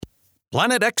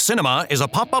Planet X Cinema is a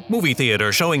pop-up movie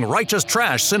theater showing righteous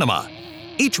trash cinema.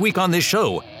 Each week on this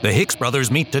show, the Hicks brothers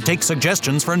meet to take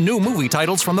suggestions for new movie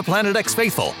titles from the Planet X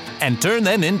faithful and turn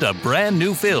them into brand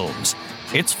new films.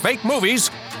 It's fake movies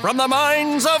from the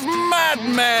minds of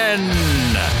madmen.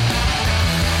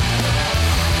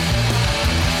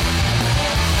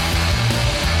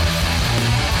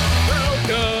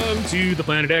 Welcome to the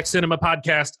Planet X Cinema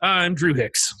Podcast. I'm Drew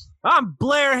Hicks. I'm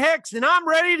Blair Hicks, and I'm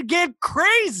ready to get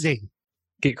crazy.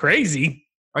 Get crazy?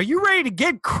 Are you ready to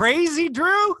get crazy,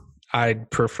 Drew? I'd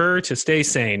prefer to stay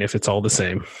sane if it's all the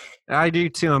same. I do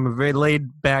too. I'm a very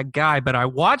laid-back guy, but I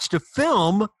watched a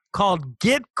film called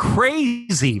Get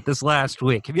Crazy this last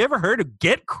week. Have you ever heard of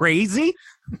Get Crazy?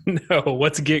 No,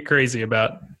 what's Get Crazy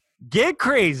about? Get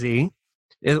Crazy,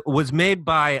 it was made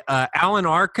by Alan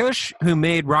Arkush, who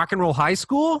made Rock and Roll High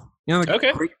School. You know,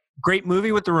 great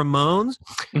movie with the Ramones.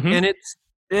 Mm-hmm. And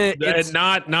it's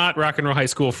not Rock and Roll High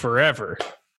School Forever.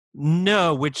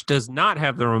 No, which does not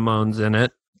have the Ramones in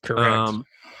it. Correct.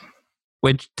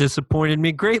 Which disappointed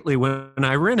me greatly when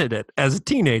I rented it as a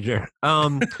teenager.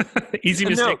 Easy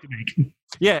mistake to make.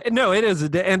 Yeah, no, it is.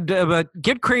 But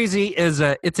Get Crazy is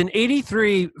it's an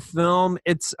 1983 film.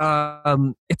 It's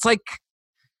like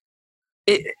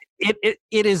it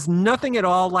is nothing at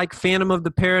all like Phantom of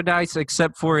the Paradise,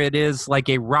 except for it is like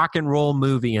a rock and roll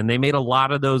movie, and they made a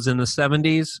lot of those in the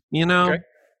 70s. You know. Okay.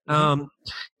 And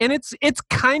it's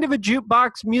kind of a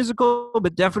jukebox musical,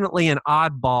 but definitely an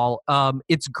oddball.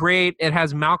 It's great. It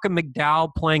has Malcolm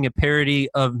McDowell playing a parody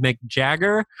of Mick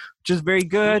Jagger, which is very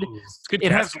good. Ooh, good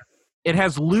casting. It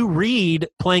has Lou Reed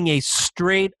playing a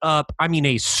straight up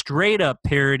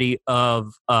parody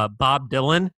of Bob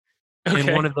Dylan. Okay.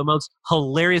 And one of the most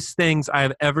hilarious things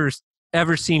I've ever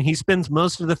seen. He spends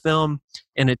most of the film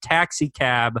in a taxi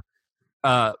cab,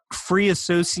 free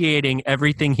associating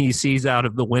everything he sees out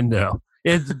of the window.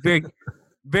 It's very,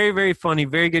 very, very funny.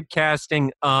 Very good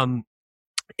casting.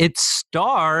 It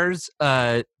stars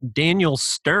Daniel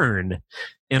Stern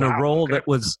in a role that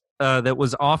was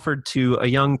offered to a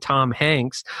young Tom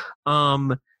Hanks.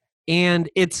 And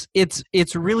it's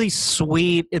really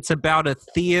sweet. It's about a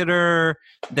theater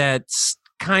that's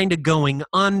kind of going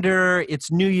under.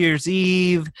 It's New Year's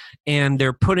Eve, and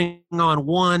they're putting on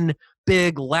one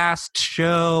big last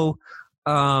show.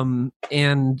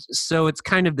 And so it's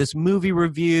kind of this movie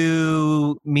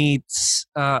review meets,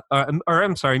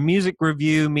 music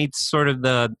review meets sort of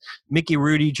the Mickey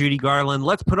Rooney, Judy Garland,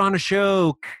 let's put on a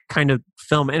show kind of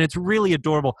film. And it's really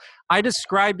adorable. I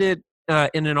described it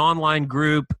in an online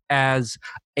group as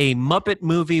a Muppet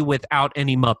movie without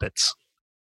any Muppets.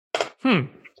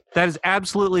 That is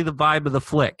absolutely the vibe of the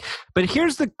flick. But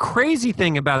here's the crazy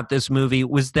thing about this movie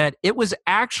was that it was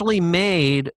actually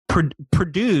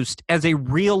produced as a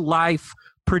real-life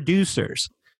producers.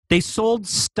 They sold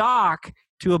stock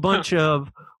to a bunch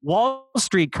of Wall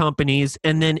Street companies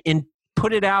and then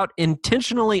put it out,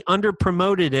 intentionally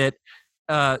under-promoted it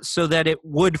so that it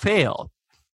would fail.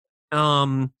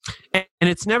 And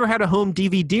it's never had a home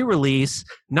DVD release,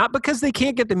 not because they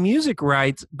can't get the music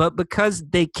rights, but because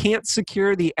they can't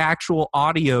secure the actual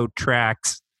audio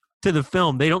tracks to the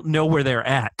film. They don't know where they're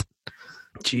at.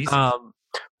 Jesus.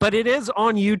 But it is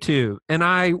on YouTube, and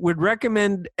I would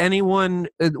recommend anyone.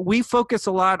 We focus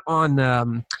a lot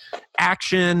on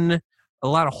action, a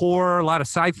lot of horror, a lot of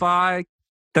sci-fi.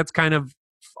 That's kind of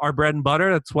our bread and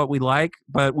butter. That's what we like.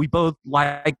 But we both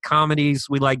like comedies.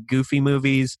 We like goofy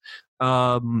movies.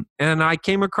 And I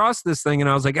came across this thing, and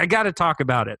I was like, I got to talk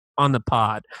about it on the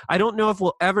pod. I don't know if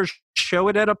we'll ever show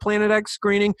it at a Planet X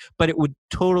screening, but it would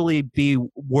totally be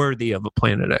worthy of a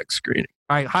Planet X screening.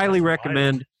 I highly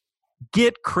recommend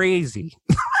Get Crazy.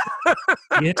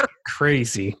 Get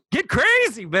Crazy. Get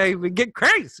crazy, baby. Get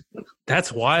crazy.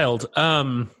 That's wild.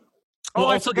 I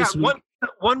forgot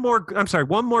one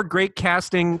more great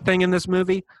casting thing in this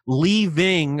movie. Lee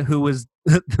Ving, who was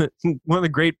one of the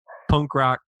great punk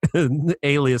rock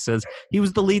aliases. He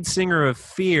was the lead singer of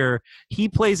Fear. He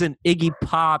plays an Iggy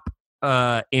Pop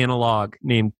analog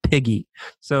named Piggy.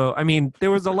 So, I mean,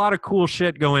 there was a lot of cool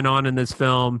shit going on in this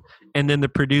film, and then the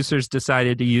producers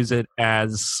decided to use it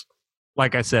as,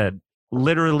 like I said,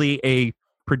 literally a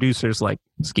producer's like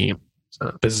scheme.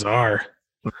 So. Bizarre.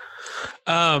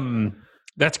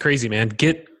 That's crazy, man.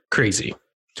 Get crazy.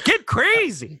 Get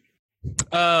crazy.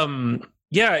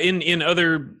 Yeah, in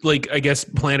other, like, I guess,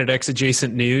 Planet X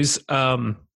adjacent news,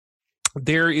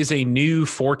 there is a new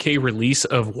 4K release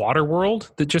of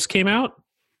Waterworld that just came out.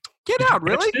 Get out,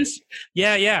 really?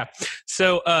 Yeah.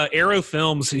 So Arrow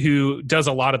Films, who does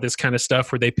a lot of this kind of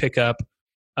stuff where they pick up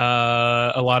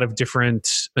a lot of different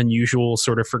unusual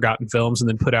sort of forgotten films and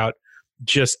then put out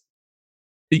just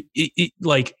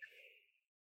like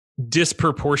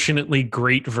disproportionately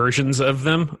great versions of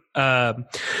them.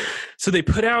 So they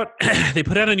put out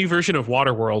a new version of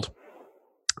Waterworld,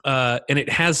 and it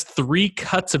has 3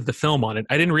 cuts of the film on it.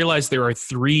 I didn't realize there are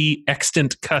 3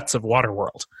 extant cuts of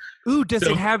Waterworld. Ooh, does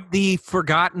it have the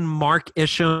forgotten Mark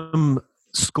Isham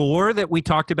score that we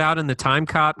talked about in the Time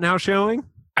Cop now showing?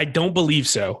 I don't believe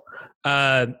so.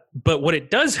 But what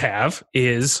it does have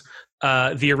is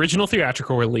the original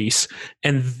theatrical release,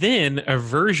 and then a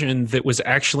version that was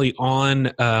actually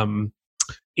on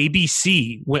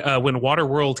ABC when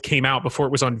Waterworld came out before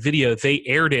it was on video. They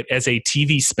aired it as a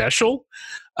TV special.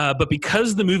 But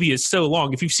because the movie is so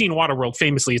long, if you've seen Waterworld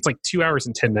famously, it's like 2 hours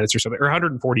and 10 minutes or something, or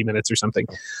 140 minutes or something.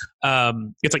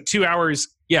 It's like 2 hours.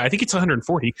 Yeah, I think it's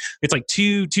 140. It's like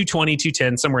 220,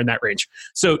 210, somewhere in that range.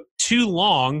 So too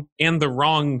long and the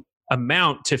wrong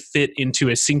amount to fit into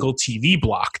a single TV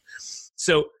block.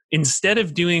 So instead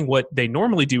of doing what they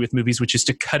normally do with movies, which is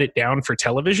to cut it down for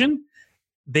television,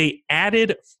 they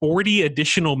added 40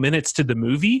 additional minutes to the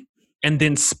movie and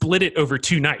then split it over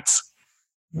 2 nights.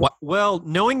 Well,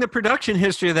 knowing the production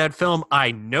history of that film,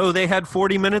 I know they had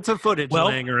 40 minutes of footage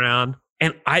laying around.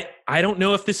 And I don't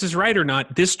know if this is right or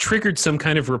not. This triggered some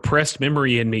kind of repressed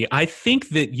memory in me. I think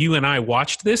that you and I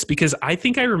watched this because I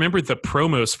think I remember the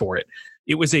promos for it.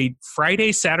 It was a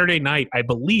Friday, Saturday night, I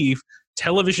believe,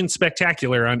 television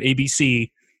spectacular on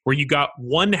ABC where you got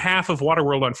one half of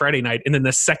Waterworld on Friday night and then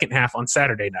the second half on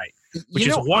Saturday night, which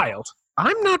is wild.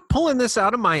 I'm not pulling this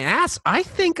out of my ass. I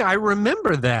think I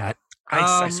remember that.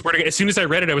 I swear to God, as soon as I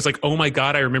read it, I was like, oh my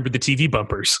God, I remember the TV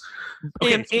bumpers.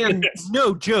 Okay, and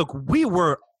no joke, we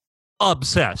were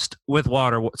obsessed with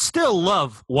Waterworld. Still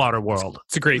love Waterworld.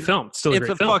 It's a great film. It's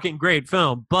a fucking great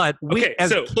film. But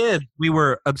as kids, we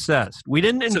were obsessed. We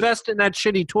didn't invest in that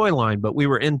shitty toy line, but we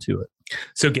were into it.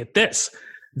 So get this.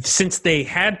 Since they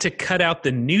had to cut out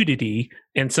the nudity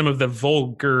and some of the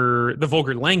vulgar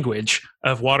language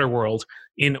of Waterworld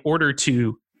in order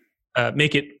to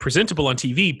make it presentable on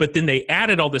TV, but then they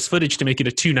added all this footage to make it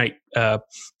a 2-night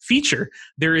feature.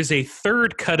 There is a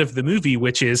third cut of the movie,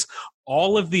 which is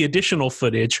all of the additional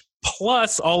footage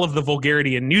plus all of the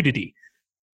vulgarity and nudity.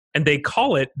 And they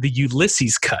call it the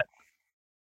Ulysses cut.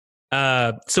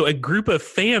 So a group of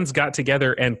fans got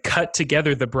together and cut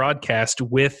together the broadcast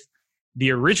with the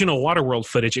original Waterworld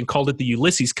footage and called it the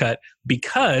Ulysses cut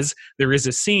because there is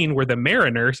a scene where the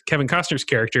mariner, Kevin Costner's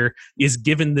character, is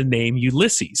given the name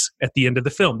Ulysses at the end of the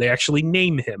film. They actually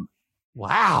name him.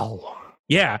 Wow.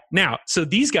 Yeah. Now, so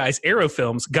these guys, Arrow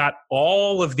Films, got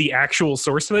all of the actual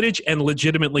source footage and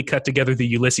legitimately cut together the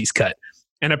Ulysses cut.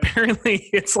 And apparently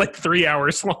it's like 3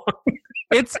 hours long.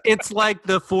 It's like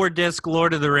the 4-disc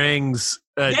Lord of the Rings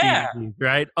DVD,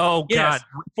 right? Oh, yes.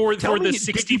 God. For the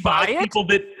 65 people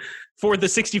that... For the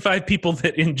 65 people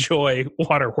that enjoy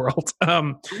Waterworld.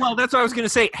 Well, that's what I was going to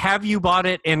say. Have you bought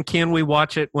it, and can we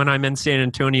watch it when I'm in San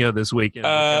Antonio this weekend?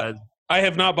 I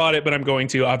have not bought it, but I'm going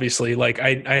to, obviously. Like,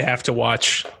 I have to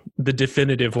watch the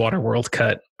definitive Waterworld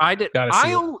cut. I did.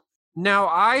 Now,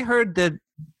 I heard that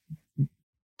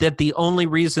the only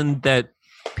reason that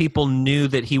people knew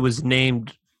that he was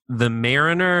named the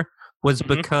Mariner was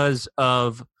because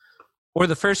of... Or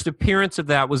the first appearance of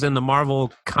that was in the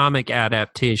Marvel comic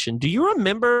adaptation. Do you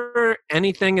remember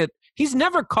anything? He's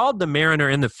never called the Mariner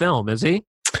in the film, is he?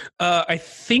 I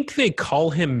think they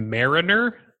call him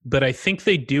Mariner, but I think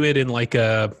they do it in like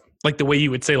the way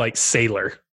you would say like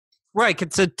sailor. Right,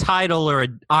 it's a title or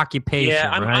an occupation.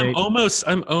 Yeah, I'm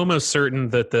almost certain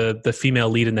that the female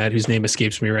lead in that, whose name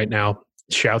escapes me right now,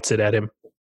 shouts it at him.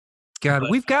 God,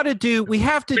 we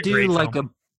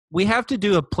have to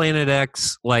do a Planet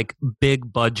X like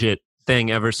big budget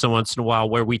thing every so once in a while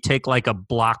where we take like a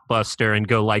blockbuster and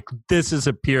go like, this is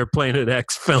a pure Planet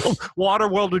X film.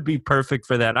 Waterworld would be perfect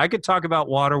for that. I could talk about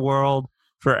Waterworld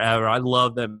forever. I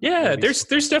love them. Yeah, there's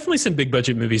definitely some big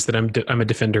budget movies that I'm a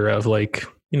defender of, like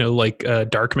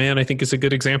Darkman, I think is a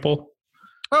good example.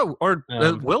 Oh, or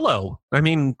Willow. I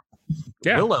mean,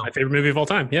 yeah, Willow, my favorite movie of all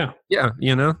time. Yeah,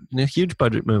 a huge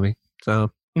budget movie.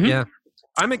 So yeah.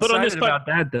 I'm excited about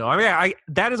that, though. I mean,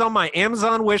 that is on my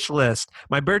Amazon wish list.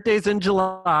 My birthday's in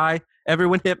July.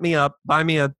 Everyone hit me up. Buy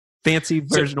me a fancy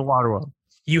version of Waterworld.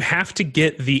 You have to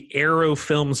get the Arrow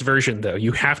Films version, though.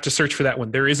 You have to search for that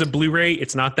one. There is a Blu-ray.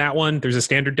 It's not that one. There's a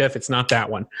standard def. It's not that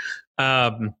one.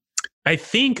 I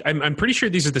think, I'm pretty sure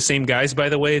these are the same guys, by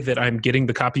the way, that I'm getting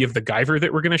the copy of the Guyver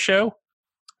that we're going to show.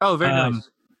 Oh, very nice.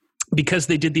 Because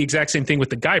they did the exact same thing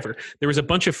with the Guyver. There was a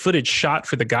bunch of footage shot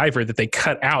for the Guyver that they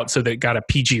cut out so that it got a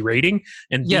PG rating.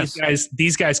 And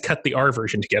these guys cut the R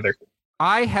version together.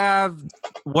 I have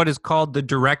what is called the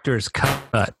director's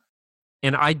cut.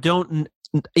 And I don't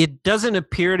it doesn't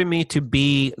appear to me to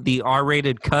be the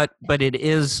R-rated cut, but it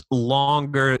is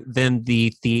longer than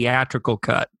the theatrical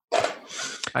cut.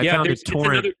 I found a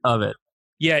torrent of it.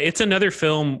 Yeah, it's another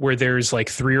film where there's like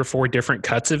 3 or 4 different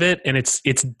cuts of it, and it's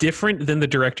different than the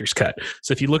director's cut.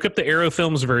 So if you look up the Arrow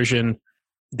Films version,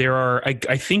 there are,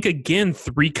 I think, again,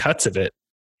 3 cuts of it.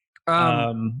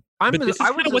 But this is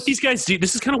kind of what these guys do.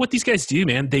 This is kind of what these guys do,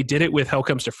 man. They did it with Hell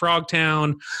Comes to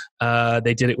Frogtown.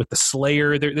 They did it with The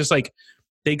Slayer. There's like,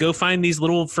 they go find these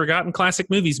little forgotten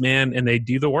classic movies, man, and they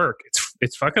do the work.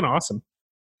 It's fucking awesome.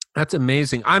 That's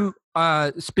amazing. I'm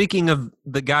speaking of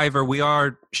the Guyver, we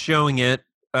are showing it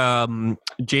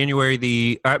February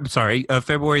the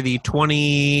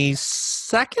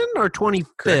 22nd or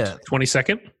 25th?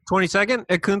 22nd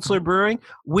at Kunstler Brewing.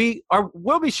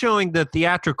 We'll be showing the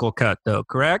theatrical cut though,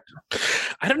 correct?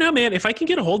 I don't know, man. If I can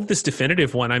get a hold of this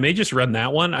definitive one, I may just run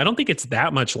that one. I don't think it's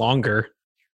that much longer.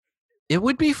 It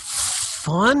would be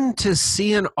fun to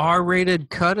see an R-rated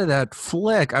cut of that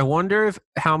flick. I wonder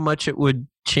how much it would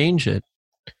change it.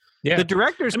 Yeah, the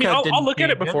director's cut. I'll look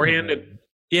at it beforehand.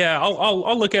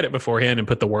 I'll look at it beforehand and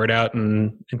put the word out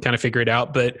and kind of figure it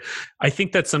out. But I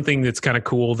think that's something that's kind of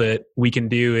cool that we can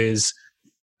do is,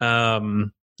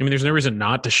 there's no reason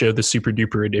not to show the super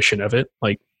duper edition of it.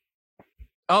 Like,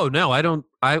 oh no, I don't.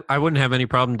 I wouldn't have any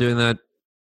problem doing that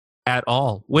at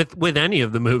all with any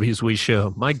of the movies we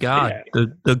show. My God, yeah.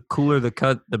 The cooler the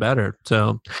cut, the better.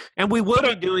 So, and we will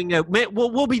be doing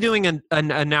we'll be doing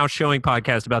a now showing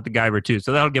podcast about the Guyver too.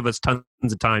 So that'll give us tons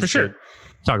of time for sure. To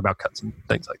talk about cuts and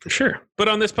things like that. For sure. But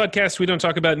on this podcast, we don't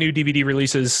talk about new DVD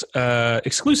releases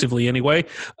exclusively anyway.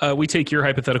 We take your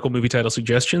hypothetical movie title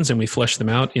suggestions and we flesh them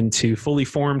out into fully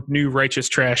formed new righteous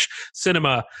trash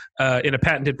cinema in a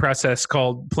patented process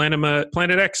called Planet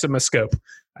Eximascope,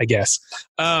 I guess.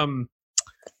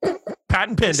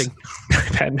 Patent pending.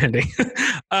 Patent pending.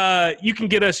 You can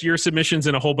get us your submissions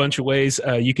in a whole bunch of ways.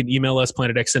 You can email us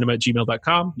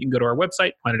planetxcinema@gmail.com. You can go to our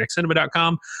website,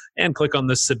 planetxcinema.com, and click on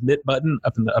the submit button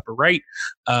up in the upper right.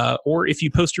 Or if you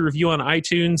post a review on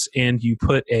iTunes and you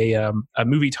put a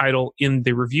movie title in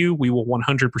the review, we will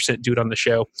 100% do it on the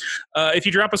show. If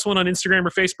you drop us one on Instagram or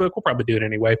Facebook, we'll probably do it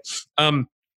anyway.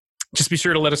 Just be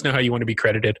sure to let us know how you want to be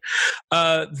credited.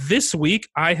 This week,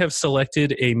 I have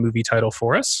selected a movie title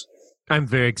for us. I'm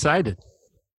very excited.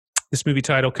 This movie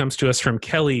title comes to us from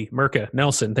Kelly Merca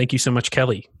Nelson. Thank you so much,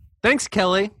 Kelly. Thanks,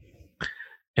 Kelly.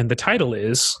 And the title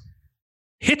is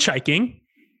Hitchhiking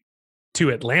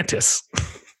to Atlantis.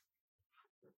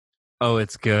 Oh,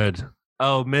 it's good.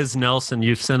 Oh, Ms. Nelson,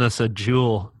 you've sent us a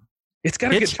jewel. It's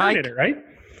got a good turn in it, right?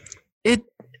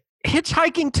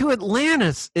 Hitchhiking to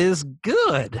Atlantis is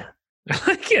good. I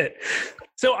like it.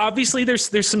 So obviously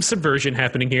there's some subversion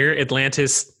happening here.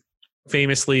 Atlantis,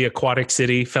 famously aquatic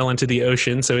city, fell into the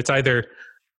ocean. So it's either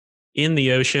in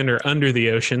the ocean or under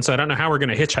the ocean. So I don't know how we're going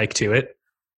to hitchhike to it.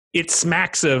 It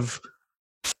smacks of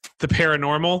the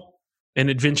paranormal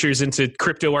and adventures into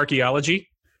cryptoarchaeology,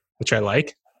 which I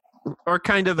like. Or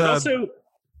kind of also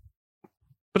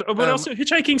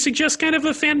hitchhiking suggests kind of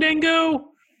a Fandango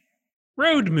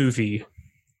road movie.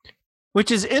 Which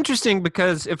is interesting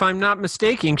because if I'm not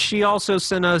mistaken, she also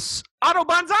sent us Auto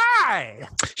Banzai.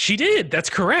 She did. That's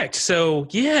correct. So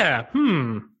yeah.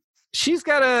 She's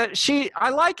got I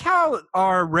like how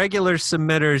our regular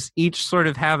submitters each sort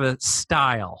of have a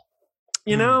style.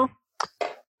 You know?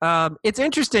 It's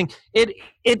interesting. It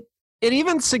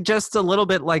even suggests a little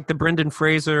bit like the Brendan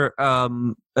Fraser A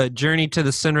Journey to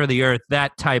the Center of the Earth,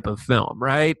 that type of film,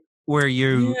 right? Where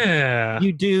you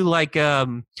do like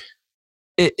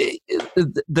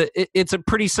it's a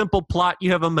pretty simple plot.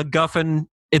 You have a MacGuffin.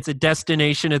 It's a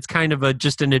destination. It's kind of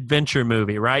just an adventure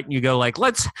movie, right? And you go like,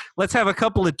 let's have a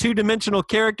couple of 2-dimensional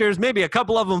characters. Maybe a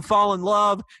couple of them fall in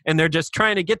love, and they're just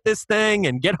trying to get this thing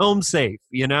and get home safe,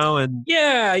 you know? And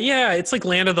yeah, it's like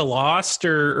Land of the Lost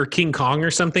or King Kong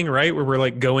or something, right? Where we're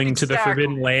like going to the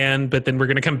Forbidden Land, but then we're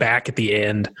going to come back at the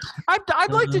end.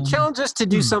 I'd like to challenge us to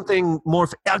do something more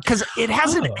because it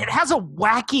has a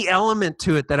wacky element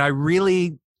to it that I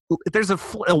really. There's a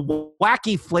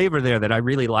wacky flavor there that I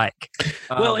really like.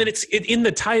 Well, and it's in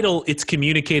the title. It's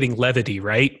communicating levity,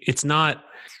 right? It's not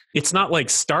like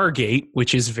Stargate,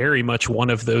 which is very much one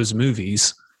of those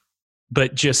movies.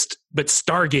 But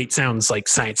Stargate sounds like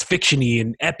science fiction-y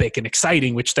and epic and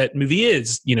exciting, which that movie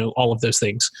is. You know, all of those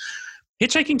things.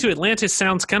 Hitchhiking to Atlantis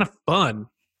sounds kind of fun.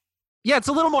 Yeah, it's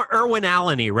a little more Irwin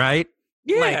Allen-y, right?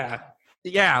 Yeah,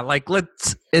 I like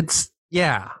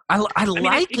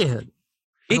it.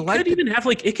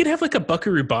 It could have like a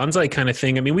Buckaroo Banzai kind of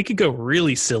thing. I mean, we could go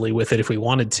really silly with it if we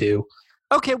wanted to.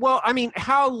 Okay, well, I mean,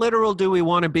 how literal do we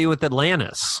want to be with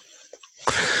Atlantis?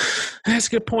 That's a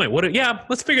good point.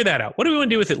 Let's figure that out. What do we want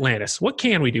to do with Atlantis? What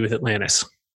can we do with Atlantis?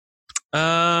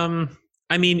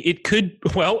 I mean, it could,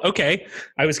 okay.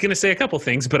 I was going to say a couple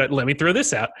things, but let me throw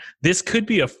this out. This could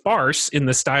be a farce in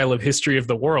the style of History of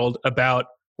the World about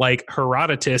like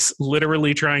Herodotus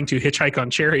literally trying to hitchhike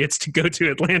on chariots to go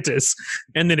to Atlantis,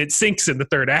 and then it sinks in the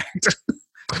third act.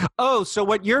 Oh, so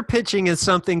what you're pitching is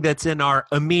something that's in our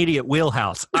immediate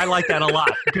wheelhouse. I like that a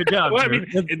lot. Good job. Well, I mean,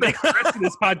 it makes the rest of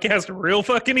this podcast real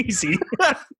fucking easy.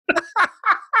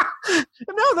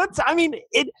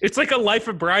 It's like a Life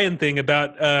of Brian thing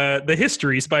about the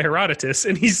histories by Herodotus,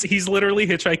 and he's literally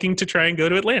hitchhiking to try and go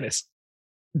to Atlantis.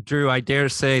 Drew, I dare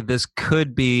say this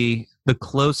could be the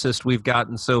closest we've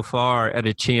gotten so far at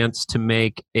a chance to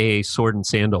make a sword and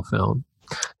sandal film.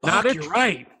 You're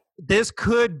right. This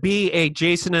could be a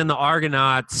Jason and the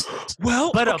Argonauts,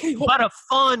 but a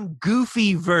fun,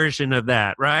 goofy version of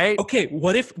that, right? Okay,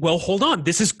 what if, hold on.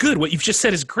 This is good. What you've just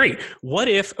said is great. What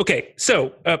if,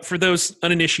 so for those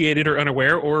uninitiated or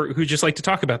unaware or who just like to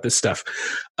talk about this stuff,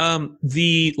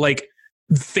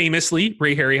 famously,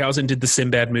 Ray Harryhausen did the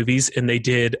Sinbad movies, and they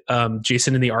did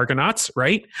Jason and the Argonauts,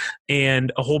 right?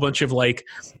 And a whole bunch of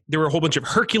there were a whole bunch of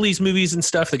Hercules movies and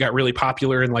stuff that got really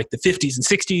popular in like the 50s and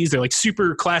 60s. They're like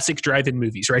super classic drive-in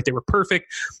movies, right? They were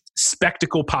perfect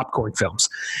spectacle popcorn films.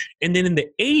 And then in the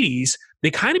 80s,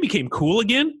 they kind of became cool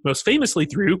again, most famously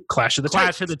through Clash of the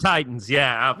Titans. Clash of the Titans,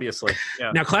 yeah, obviously.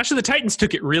 Yeah. Now, Clash of the Titans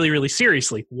took it really, really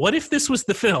seriously. What if this was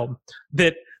the film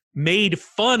that made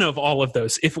fun of all of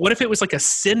those? What if it was like a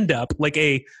send-up, like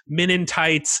a Men in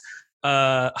Tights,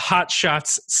 Hot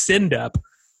Shots send-up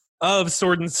of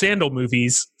sword and sandal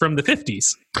movies from the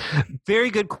 50s?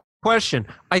 Very good question.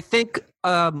 I think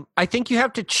you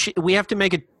have to we have to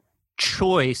make a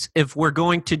choice if we're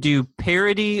going to do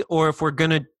parody or if we're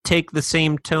going to take the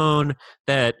same tone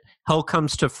that Hell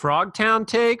Comes to Frogtown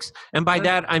takes. And by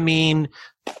that, I mean,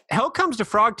 Hell Comes to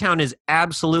Frogtown is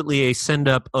absolutely a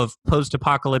send-up of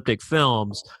post-apocalyptic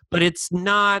films, but it's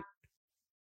not,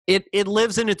 it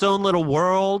lives in its own little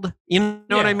world. You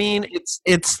know what I mean?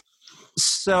 It's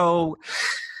so,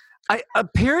 a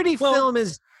parody film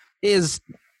is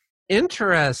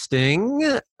interesting.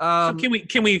 So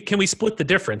can we split the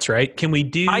difference, right? Can we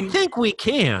do, I think we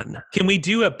can. Can we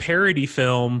do a parody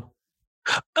film?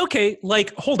 Okay,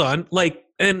 hold on,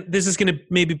 and this is going to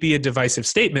maybe be a divisive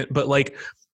statement, but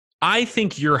I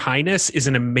think Your Highness is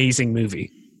an amazing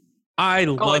movie. I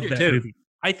love that movie.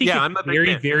 I think it's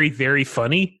very, very, very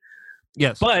funny.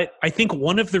 Yes. But I think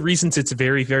one of the reasons it's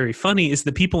very, very funny is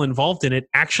the people involved in it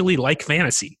actually like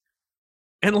fantasy.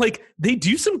 And they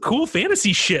do some cool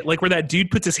fantasy shit, where that dude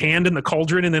puts his hand in the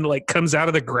cauldron and then comes out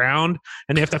of the ground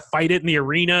and they have to fight it in the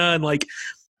arena, and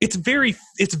it's very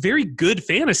good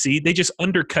fantasy. They just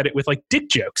undercut it with dick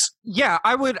jokes. Yeah,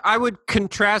 I would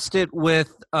contrast it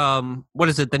with what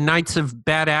is it? The Knights of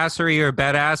Badassery or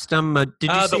Badassdom?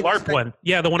 Did you see the LARP one?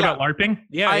 Yeah, the one about LARPing.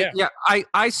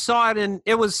 I saw it and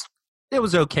it was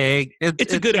okay.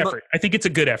 It's a good effort. I think it's a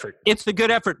good effort. It's a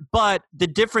good effort, but the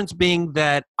difference being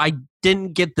that I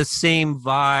didn't get the same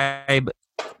vibe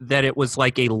that it was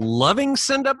a loving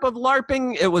send-up of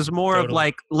LARPing. It was more of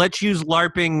let's use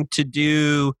LARPing to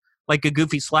do a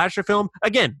goofy slasher film.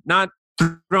 Again, not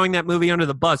throwing that movie under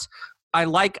the bus. I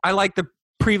like the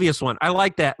previous one. I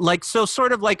like that. So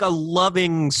sort of a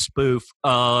loving spoof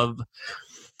of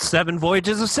Seven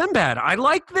Voyages of Sinbad. I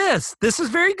like this. This is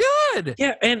very good.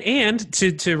 Yeah, and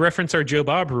to reference our Joe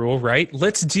Bob rule, right?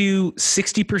 Let's do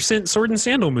 60% sword and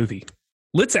sandal movie.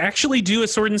 Let's actually do a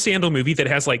sword and sandal movie that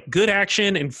has good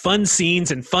action and fun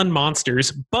scenes and fun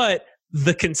monsters, but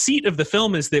the conceit of the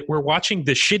film is that we're watching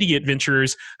the shitty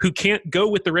adventurers who can't go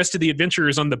with the rest of the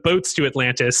adventurers on the boats to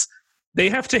Atlantis. They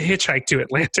have to hitchhike to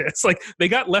Atlantis. They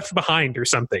got left behind or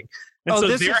something. And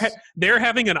so they're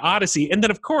having an odyssey. And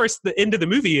then, of course, the end of the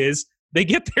movie is they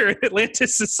get there and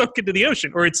Atlantis is sunk into the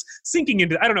ocean, or it's sinking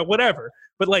into, I don't know, whatever.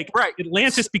 But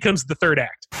Atlantis becomes the third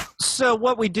act. So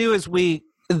what we do is we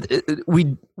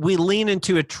lean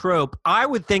into a trope. I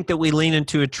would think that we lean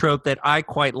into a trope that I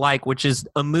quite like, which is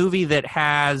a movie that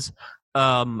has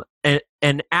an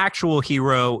actual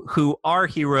hero who our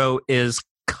hero is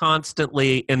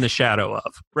constantly in the shadow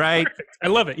of, right? Perfect. I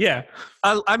love it. Yeah.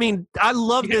 I mean, I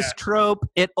love this trope.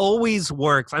 It always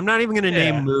works. I'm not even going to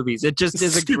name movies. It just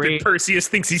is a great. Perseus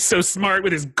thinks he's so smart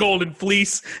with his golden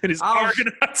fleece and his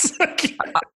Argonauts.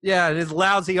 His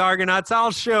lousy Argonauts.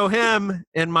 I'll show him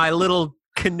in my little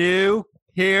canoe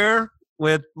here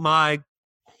with my.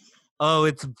 Oh,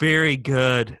 it's very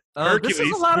good. Hercules. This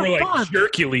is a lot of fun.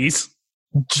 Hercules.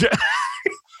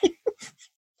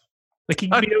 He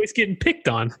could be always getting picked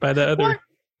on by the other.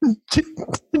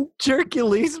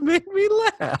 Jerkules made me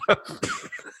laugh.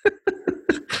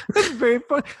 That's very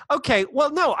fun. Okay,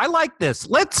 well, no, I like this.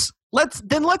 Let's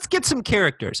get some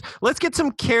characters. Let's get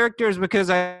some characters because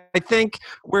I think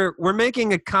we're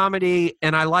making a comedy,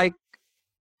 and I like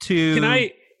to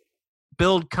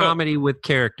build comedy with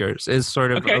characters. Is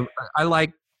sort of okay. I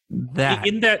like that.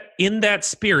 In that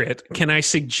spirit, can I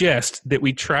suggest that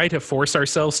we try to force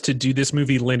ourselves to do this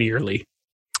movie linearly?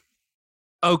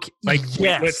 Okay.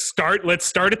 Yes. Let's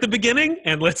start at the beginning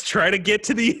and let's try to get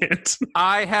to the end.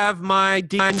 I have my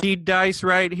D&D dice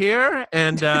right here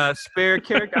and spare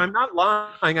character. I'm not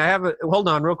lying. Hold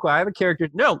on real quick. I have a character.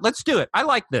 No, let's do it. I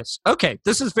like this. Okay,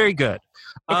 this is very good.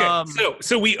 Okay,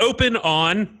 so we open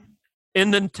on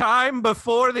in the time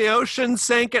before the ocean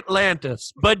sank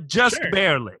Atlantis, but just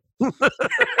barely.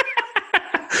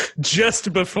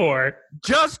 Just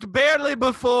barely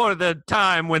before the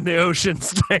time when the ocean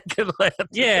sank Atlantis.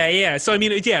 Yeah. So I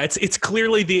mean, it's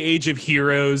clearly the age of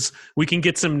heroes. We can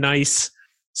get some nice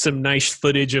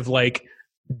footage of like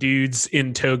dudes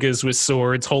in togas with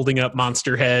swords holding up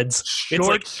monster heads.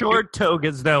 Short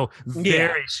togas though.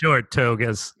 Very short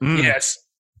togas. Mm. Yes.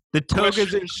 The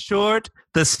togas are short.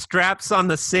 The straps on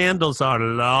the sandals are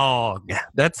long.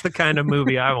 That's the kind of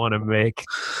movie I want to make.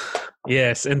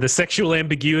 Yes, and the sexual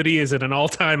ambiguity is at an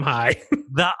all-time high.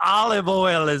 The olive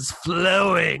oil is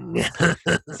flowing.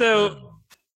 So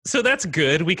that's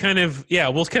good. We'll kind of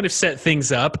set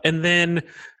things up, and then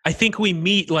I think we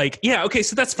meet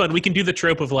so that's fun. We can do the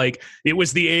trope of like, it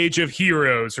was the age of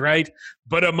heroes, right?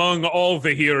 But among all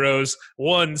the heroes,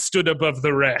 one stood above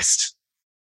the rest.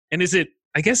 And is it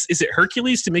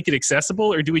Hercules to make it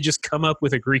accessible, or do we just come up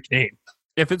with a Greek name?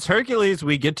 If it's Hercules,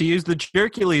 we get to use the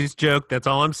Jerkules joke. That's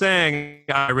all I'm saying.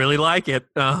 I really like it.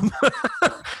 Okay,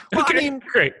 I mean,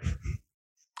 great.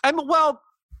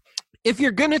 If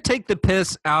you're going to take the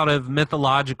piss out of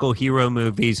mythological hero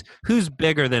movies, who's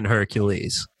bigger than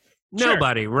Hercules? Sure.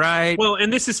 Nobody, right? Well,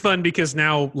 and this is fun because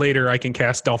now later I can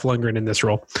cast Dolph Lundgren in this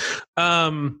role.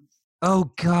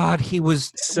 Oh God, he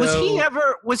was. So,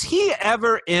 was he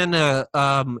ever in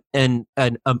an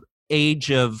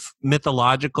age of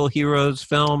mythological heroes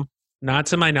film? Not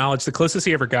to my knowledge. The closest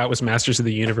he ever got was Masters of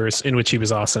the Universe, in which he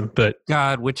was awesome. But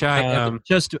God, which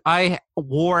I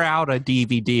wore out a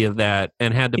DVD of that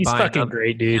and had to he's buy. He's fucking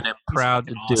great, dude. And I'm proud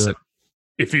to do it.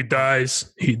 If he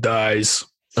dies, he dies.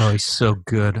 Oh, he's so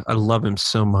good. I love him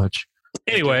so much.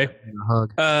 Anyway,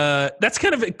 that's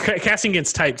kind of casting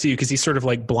against type too, because he's sort of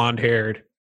like blonde haired.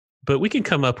 But we can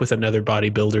come up with another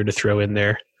bodybuilder to throw in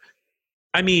there.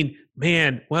 I mean,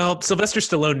 man, well, Sylvester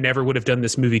Stallone never would have done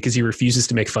this movie because he refuses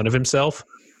to make fun of himself.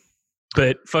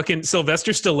 But fucking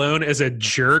Sylvester Stallone as a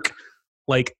jerk,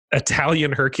 like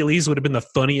Italian Hercules, would have been the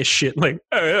funniest shit. Like,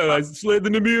 oh, I slayed the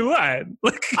Nubian lion.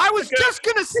 Like, I was just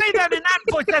going to say that in that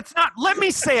voice. That's not, let me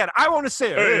say it. I want to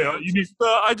say it. Hey,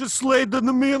 I just slayed the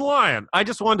Nubian lion. I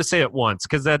just wanted to say it once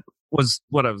because that was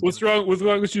what I was. What's wrong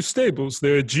with your stables?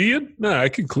 They're Aegean? Nah, I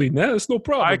can clean that. It's no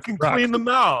problem. I can clean them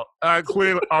out. I'll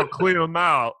clean them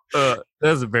out. That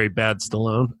was a very bad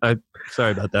Stallone.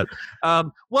 Sorry about that.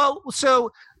 Well,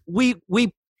 so we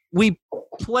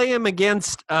play him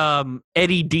against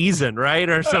Eddie Deason, right,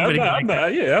 or somebody. I'm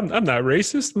not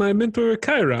racist. My mentor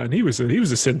Chiron, he was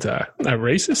a centaur. I'm not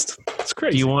racist. It's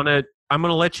crazy. Do you want to? I'm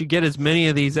going to let you get as many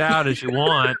of these out as you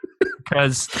want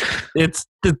because it's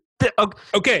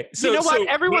okay. So you know what?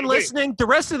 Everyone listening, the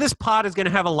rest of this pod is going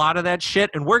to have a lot of that shit,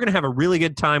 and we're going to have a really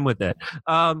good time with it.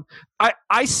 I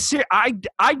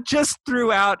just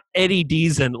threw out Eddie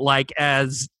Deason like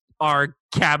as our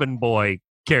cabin boy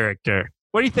character.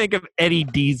 What do you think of Eddie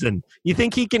Deason? You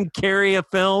think he can carry a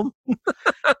film?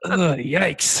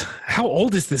 Yikes! How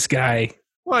old is this guy?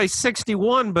 Well, he's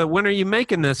 61, but when are you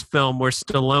making this film where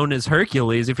Stallone is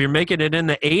Hercules? If you're making it in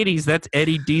the 80s, that's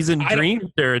Eddie Deason dream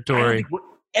territory. I don't think we're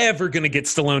ever going to get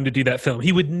Stallone to do that film.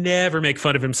 He would never make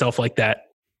fun of himself like that.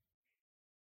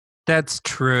 That's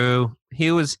true.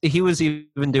 He was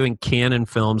even doing canon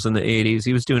films in the 80s.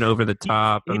 He was doing Over the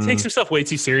Top. He takes himself way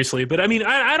too seriously. But I mean,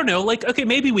 I don't know. Like, okay,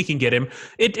 maybe we can get him.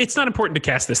 It's not important to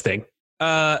cast this thing.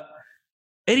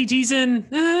 Eddie Deason,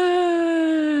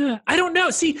 I don't know.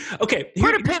 See, okay.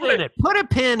 Put a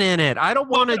pin in it. I don't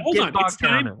want to get bogged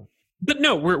down. But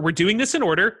no, we're doing this in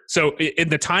order. So in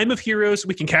the time of heroes,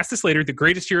 we can cast this later. The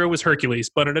greatest hero was Hercules.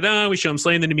 We show him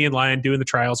slaying the Nemean lion, doing the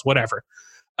trials, whatever.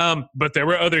 But there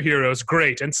were other heroes,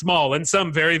 great and small, and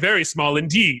some very, very small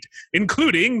indeed,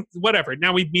 including whatever.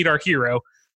 Now we meet our hero,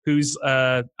 who's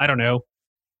I don't know,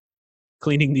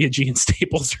 cleaning the Aegean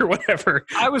stables or whatever.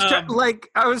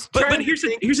 But here's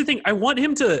the thing. I want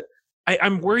him to.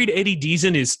 I'm worried Eddie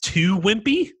Deason is too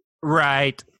wimpy.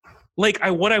 Right. Like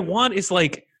what I want is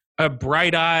like a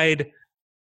bright-eyed,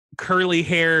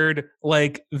 curly-haired,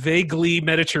 like vaguely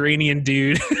Mediterranean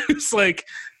dude who's like,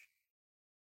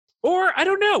 or I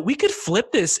don't know, we could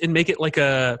flip this and make it like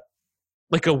a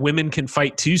women can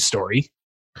fight too story.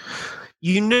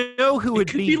 You know who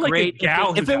would be like great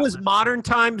if it was modern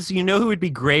times? You know who would be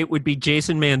great would be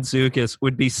Jason Mantzoukis.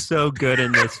 Would be so good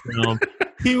in this film.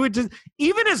 He would just,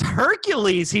 even as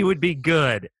Hercules, he would be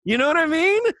good. You know what I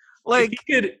mean? Like,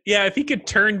 if he could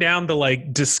turn down the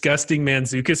like disgusting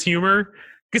Mantzoukis humor,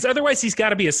 because otherwise he's got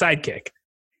to be a sidekick.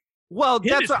 Well,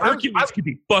 that's what Hercules could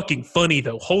be fucking funny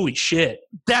though. Holy shit!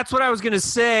 That's what I was gonna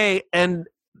say, and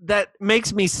that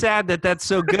makes me sad that that's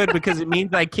so good because it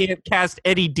means I can't cast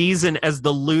Eddie Deason as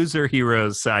the loser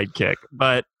hero's sidekick.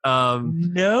 But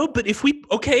no, but if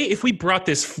we brought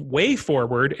this way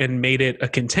forward and made it a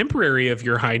contemporary of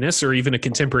Your Highness or even a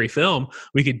contemporary film,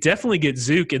 we could definitely get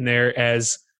Zook in there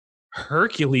as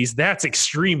Hercules. That's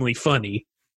extremely funny.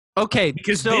 Okay,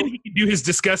 because then he can do his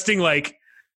disgusting, like,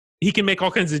 he can make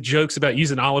all kinds of jokes about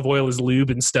using olive oil as lube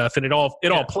and stuff, and it all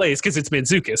plays because it's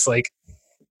Mantzoukis. Like,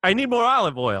 I need more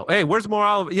olive oil. Hey, where's more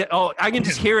olive? Yeah, oh, I can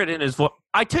just hear it in his voice.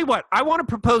 I tell you what, I want to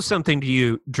propose something to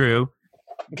you, Drew.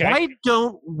 Okay. Why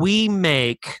don't we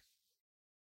make,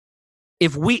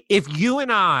 if you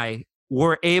and I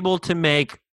were able to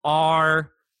make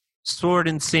our sword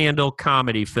and sandal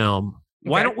comedy film,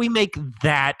 why don't we make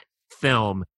that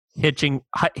film,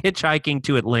 Hitchhiking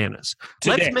to Atlantis?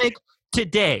 Today. Let's make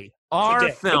today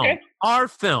our film. Okay. Our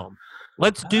film.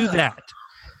 Let's do that.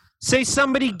 Say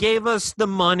somebody gave us the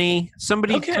money,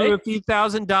 somebody threw a few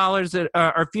 $1,000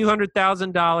 or a few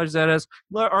 $100,000 at us,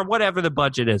 or whatever the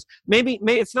budget is. Maybe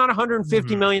it's not a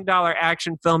 $150 million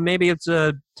action film. Maybe it's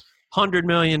a $100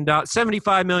 million,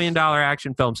 $75 million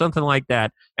action film, something like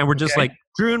that. And we're just like,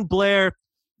 Drew and Blair,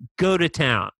 go to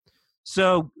town.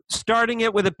 So starting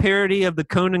it with a parody of the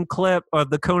Conan clip, or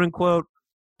the Conan quote,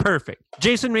 perfect.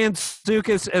 Jason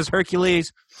Mantzoukis as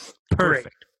Hercules, perfect.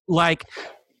 Great. Like,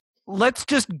 let's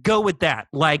just go with that.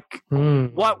 Like,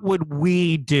 what would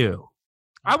we do?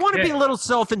 I want to be a little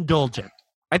self-indulgent.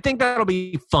 I think that'll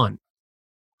be fun.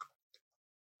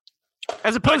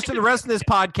 As opposed to the rest of this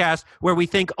podcast where we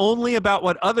think only about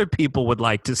what other people would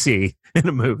like to see in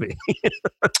a movie.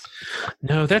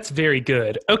 No, that's very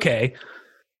good. Okay.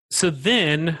 So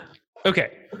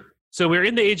we're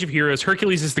in the Age of Heroes.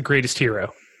 Hercules is the greatest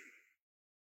hero.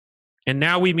 And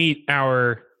now we meet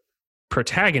our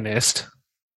protagonist,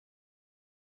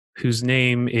 whose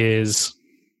name is,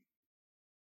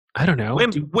 I don't know.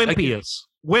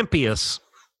 Wimpius.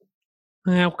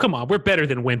 Oh, come on. We're better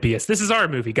than Wimpius. This is our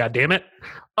movie, goddammit.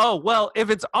 Oh, well, if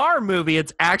it's our movie,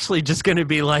 it's actually just going to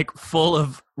be like full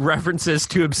of references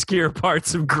to obscure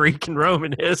parts of Greek and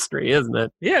Roman history, isn't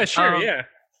it? Yeah, sure, yeah.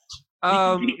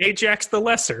 Ajax the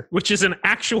Lesser, which is an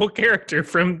actual character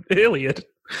from the Iliad.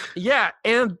 Yeah,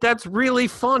 and that's really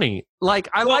funny. Like,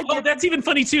 that's even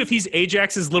funny too if he's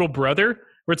Ajax's little brother,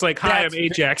 where it's like, hi, I'm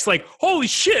Ajax. Like, holy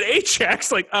shit,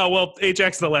 Ajax. Like, oh, well,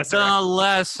 Ajax the Lesser. The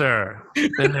Lesser.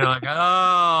 And they're like,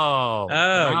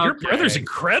 your brother's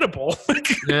incredible.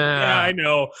 Yeah,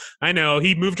 I know.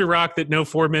 He moved a rock that no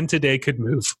 4 men today could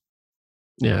move.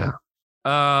 Yeah.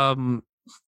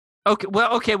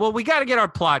 Okay. Well, we got to get our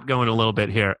plot going a little bit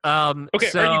here. Are you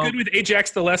good with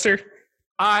Ajax the Lesser?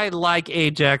 I like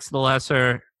Ajax the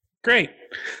Lesser. Great.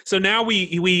 So now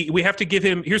we have to give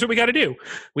him, here's what we got to do.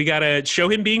 We got to show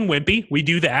him being wimpy. We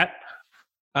do that.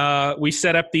 We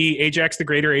set up the Ajax the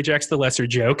Greater, Ajax the Lesser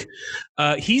joke.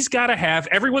 He's got to have,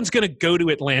 everyone's going to go to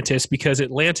Atlantis because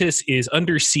Atlantis is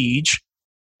under siege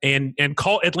and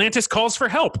Atlantis calls for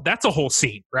help. That's a whole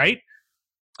scene, right?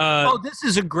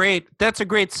 That's a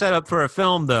great setup for a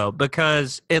film though,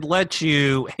 because it lets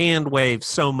you hand wave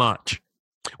so much.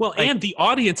 Well, and the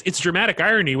audience, it's dramatic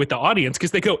irony with the audience because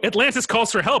they go, Atlantis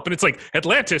calls for help. And it's like,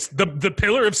 Atlantis, the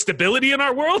pillar of stability in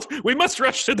our world? We must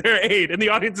rush to their aid. And the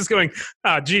audience is going,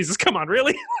 Jesus, come on,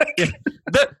 really?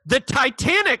 The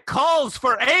Titanic calls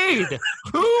for aid.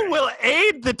 Who will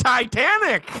aid the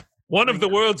Titanic? One of the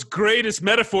world's greatest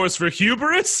metaphors for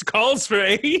hubris calls for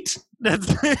aid.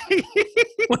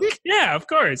 Yeah, of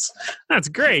course. That's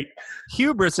great.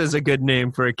 Hubris is a good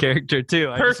name for a character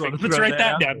too. Perfect. Let's write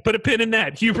that down. Put a pin in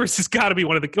that. Hubris has got to be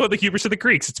one of the hubris of the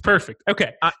Greeks. It's perfect.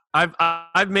 Okay.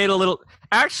 I've made a little.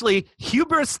 Actually,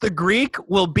 Hubris the Greek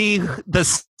will be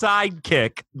the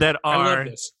sidekick that our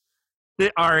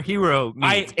hero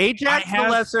meets. Ajax the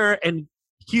Lesser and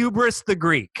Hubris the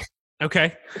Greek.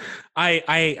 Okay.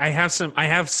 I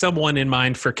have someone in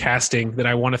mind for casting that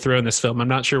I want to throw in this film. I'm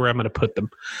not sure where I'm going to put them.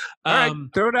 All right,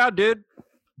 throw it out, dude.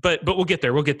 But we'll get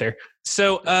there.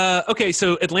 So,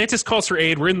 so Atlantis calls for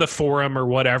aid. We're in the forum or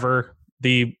whatever,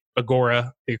 the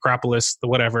agora, the Acropolis, the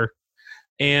whatever.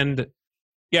 And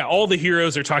yeah, all the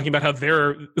heroes are talking about how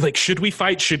they're like, should we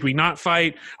fight? Should we not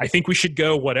fight? I think we should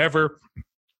go, whatever.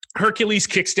 Hercules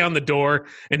kicks down the door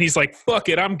and he's like, fuck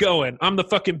it, I'm going. I'm the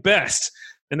fucking best.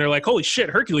 And they're like, holy shit,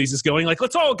 Hercules is going. Like,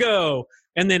 let's all go.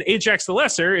 And then Ajax the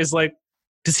Lesser is like,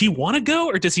 does he want to go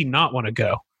or does he not want to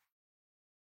go?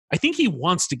 I think he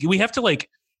wants to. We have to like,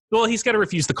 well, he's got to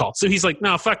refuse the call. So he's like,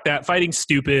 no, fuck that. Fighting's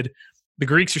stupid. The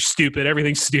Greeks are stupid.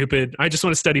 Everything's stupid. I just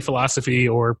want to study philosophy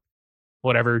or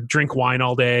whatever, drink wine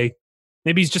all day.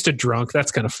 Maybe he's just a drunk.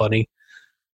 That's kind of funny.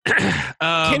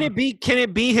 Can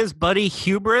it be his buddy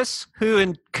Hubris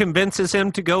who convinces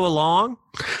him to go along?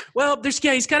 Well, he's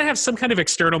got to have some kind of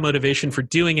external motivation for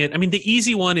doing it. I mean, the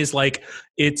easy one is like,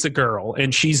 it's a girl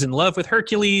and she's in love with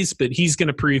Hercules, but he's going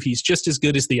to prove he's just as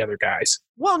good as the other guys.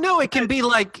 Well, no, it can be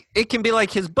like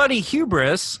his buddy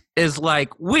Hubris is like,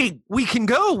 we can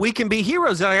go, we can be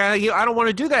heroes. I don't want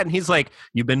to do that. And he's like,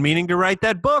 you've been meaning to write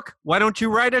that book. Why don't you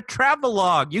write a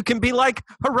travelogue? You can be like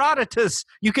Herodotus.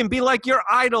 You can be like your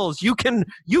idols. You can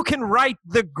write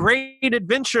the great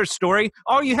adventure story.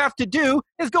 All you have to do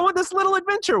is go on this little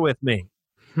adventure with me.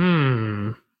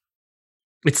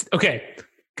 It's okay.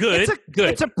 Good.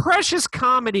 It's a precious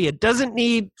comedy. It doesn't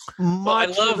need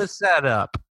much of a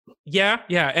setup. Yeah.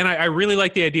 And I really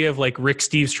like the idea of like Rick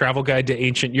Steves' travel guide to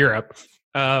ancient Europe.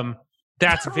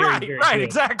 That's very, right, very right, good.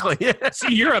 Exactly. Yeah.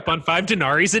 See Europe on 5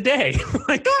 denarii a day.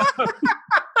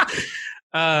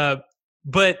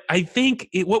 But I think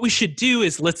what we should do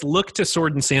is let's look to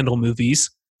sword and sandal movies.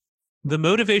 The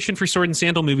motivation for sword and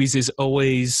sandal movies is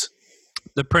always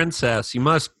the princess. You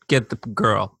must get the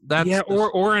girl.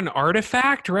 Or an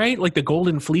artifact, right? Like the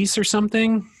Golden Fleece or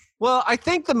something. Well, I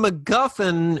think the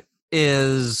MacGuffin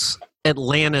is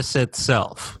Atlantis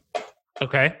itself.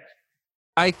 Okay.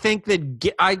 I think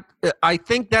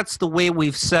that's the way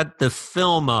we've set the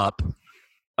film up.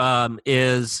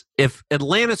 Is if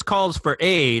Atlantis calls for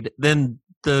aid, then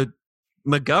the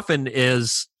MacGuffin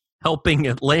is helping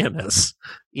Atlantis.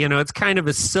 You know, it's kind of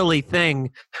a silly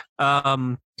thing.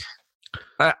 I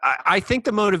think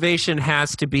the motivation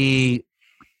has to be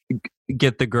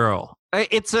get the girl.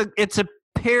 It's a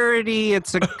parody.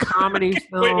 It's a comedy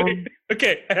film. Wait.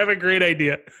 Okay, I have a great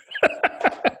idea.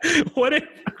 What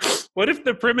if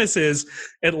the premise is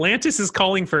Atlantis is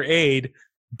calling for aid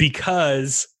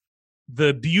because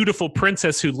the beautiful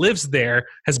princess who lives there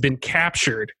has been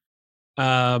captured?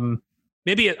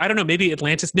 Maybe, I don't know, maybe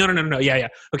Atlantis. No. Yeah.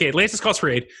 Okay, Atlantis calls for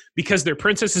aid because their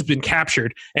princess has been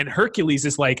captured. And Hercules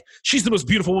is like, she's the most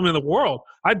beautiful woman in the world.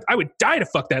 I would die to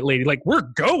fuck that lady. Like, we're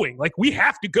going. Like, we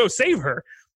have to go save her.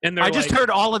 And I just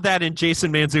heard all of that in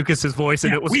Jason Mantzoukis' voice,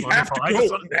 and it was wonderful. Have to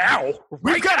go now.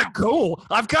 We gotta go.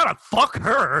 I've gotta fuck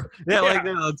her. Yeah.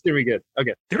 It's gonna be good.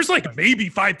 Okay. There's like maybe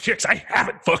 5 chicks I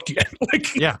haven't fucked yet.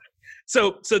 Like, yeah.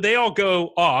 So they all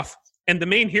go off, and the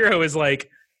main hero is like,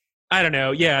 I don't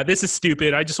know. Yeah, this is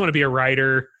stupid. I just want to be a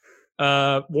writer.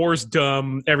 War's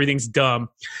dumb. Everything's dumb.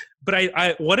 But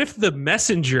I what if the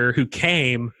messenger who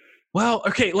came? Well,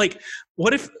 okay. Like,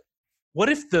 what if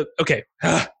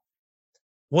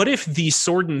the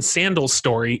sword and sandals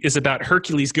story is about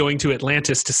Hercules going to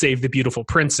Atlantis to save the beautiful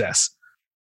princess?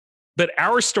 But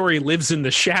our story lives in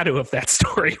the shadow of that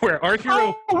story, where our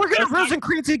hero. Oh, we're gonna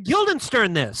Rosencrantz and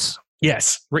Guildenstern this.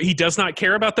 Yes, he does not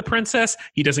care about the princess.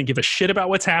 He doesn't give a shit about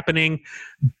what's happening.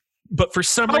 But for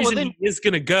some reason, he is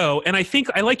going to go. And I think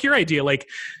I like your idea. Like,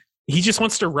 he just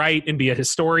wants to write and be a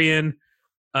historian.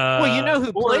 Well, you know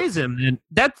who plays him? And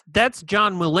that's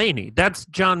John Mulaney. That's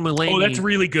John Mulaney. Oh, that's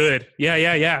really good.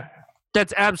 Yeah.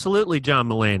 That's absolutely John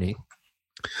Mulaney.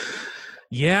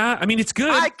 Yeah, I mean, it's good.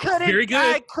 Very good.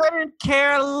 I couldn't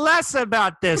care less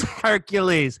about this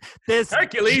Hercules.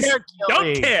 Hercules,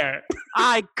 don't care.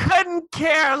 I couldn't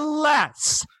care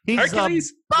less. He's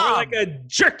Hercules, more like a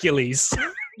Jercules.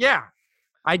 Yeah.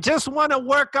 I just want to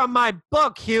work on my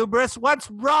book, Hubris. What's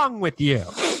wrong with you?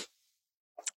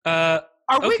 Are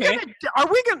we gonna?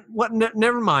 What?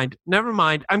 Never mind.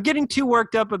 I'm getting too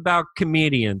worked up about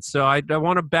comedians, so I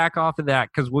want to back off of that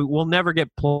because we'll never get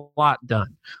plot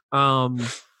done.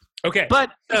 Okay,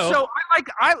 but so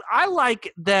I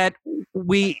like that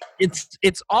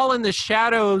it's all in the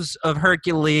shadows of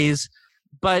Hercules,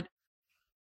 but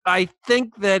I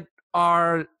think that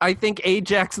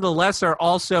Ajax the Lesser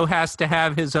also has to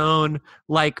have his own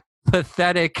like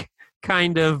pathetic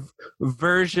kind of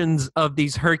versions of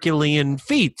these Herculean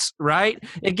feats, right?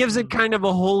 It gives it kind of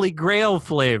a Holy Grail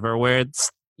flavor where it's,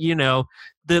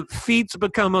 the feats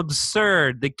become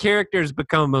absurd. The characters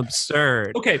become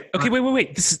absurd. Okay,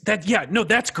 wait.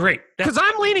 That's great. Because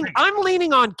I'm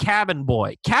leaning on Cabin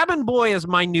Boy. Cabin Boy is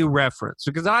my new reference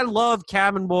because I love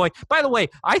Cabin Boy. By the way,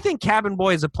 I think Cabin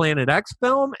Boy is a Planet X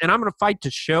film, and I'm going to fight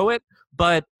to show it.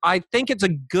 But I think it's a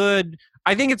good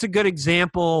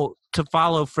example to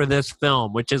follow for this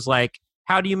film, which is like,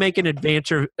 how do you make an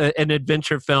adventure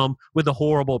film with a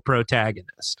horrible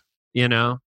protagonist?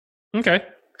 Okay.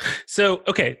 So,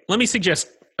 let me suggest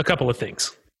a couple of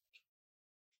things.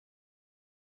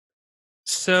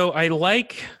 So I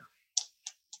like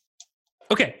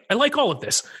all of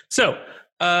this. So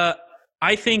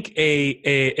I think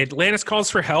a Atlantis calls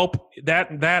for help.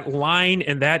 That line,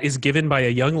 and that is given by a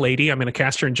young lady. I'm going to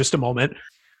cast her in just a moment.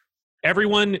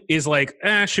 Everyone is like,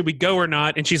 should we go or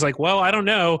not? And she's like, well, I don't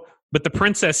know, but the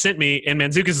princess sent me. And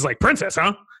Mantzoukis is like, princess,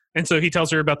 huh? And so he tells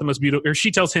her about the most beautiful, or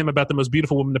she tells him about the most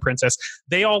beautiful woman, the princess.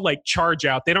 They all like charge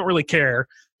out. They don't really care.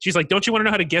 She's like, don't you want to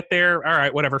know how to get there? All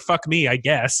right, whatever. Fuck me, I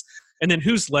guess. And then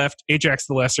who's left? Ajax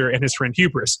the Lesser and his friend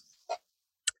Hubris.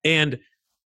 And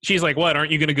she's like, what?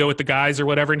 Aren't you going to go with the guys or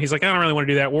whatever? And he's like, I don't really want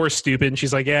to do that. War's stupid. And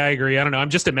she's like, yeah, I agree. I don't know. I'm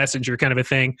just a messenger kind of a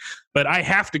thing. But I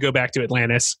have to go back to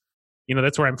Atlantis.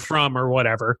 That's where I'm from or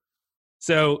whatever.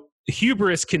 So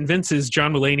Hubris convinces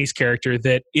John Mulaney's character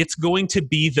that it's going to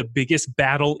be the biggest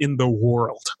battle in the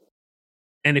world.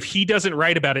 And if he doesn't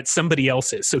write about it, somebody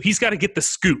else is. So he's got to get the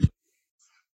scoop.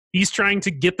 He's trying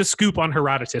to get the scoop on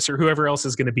Herodotus or whoever else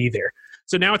is going to be there.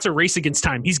 So now it's a race against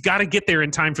time. He's got to get there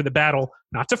in time for the battle,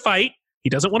 not to fight. He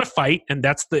doesn't want to fight, and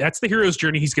that's the hero's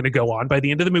journey he's going to go on. By the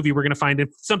end of the movie, we're going to find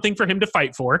something for him to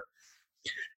fight for.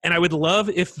 And I would love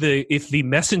if the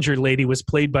messenger lady was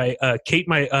played by Kate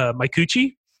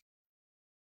Micucci.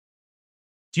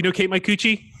 Do you know Kate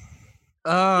Micucci?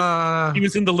 She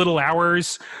was in The Little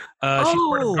Hours. She's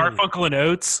part of Garfunkel and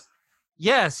Oates.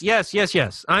 Yes.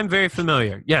 I'm very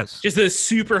familiar. Yes. Just a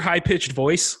super high-pitched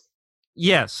voice.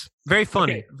 Yes. Very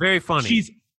funny. Okay. Very funny.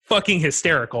 She's fucking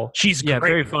hysterical. She's great.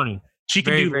 Very funny. She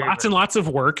can do lots and lots of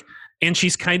work, and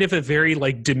she's kind of a very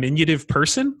like diminutive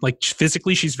person. Like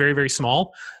physically, she's very, very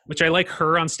small, which I like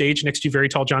her on stage next to very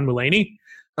tall John Mulaney.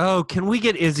 Oh, can we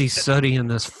get Izzy Suddy in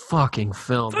this fucking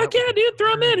film? Fuck yeah, dude.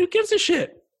 Throw him in. Who gives a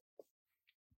shit?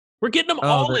 We're getting them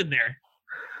all in there.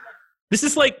 This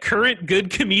is like current good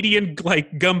comedian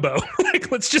like gumbo.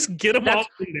 Like, let's just get them all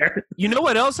in there. You know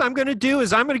what else I'm going to do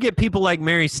is I'm going to get people like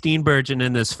Mary Steenburgen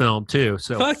in this film too.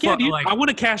 So fuck yeah, dude. Like, I want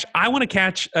to cast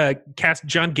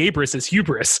Jon Gabrus as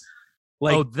Hubris.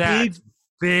 Like, that's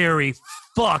very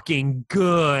fucking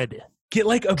good. Get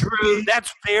like a Drew,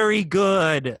 that's very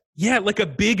good. Yeah, like a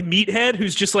big meathead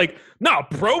who's just like, no,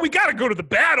 bro, we got to go to the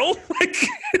battle. Like,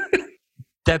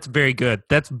 that's very good.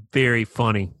 That's very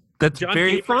funny. That's Jon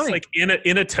very Gabrus, funny. Like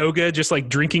in a toga, just like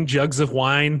drinking jugs of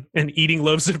wine and eating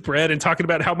loaves of bread and talking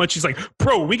about how much he's like,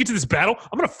 bro, when we get to this battle,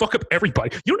 I'm going to fuck up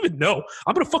everybody. You don't even know.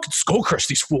 I'm going to fucking skull crush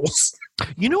these fools.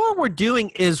 You know what we're doing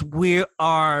is we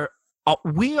are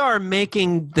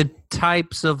making the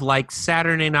types of like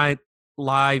Saturday Night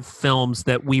Live films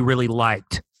that we really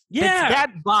liked. Yeah. It's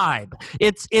that vibe.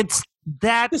 It's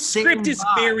that the script is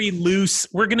very loose.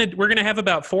 We're gonna have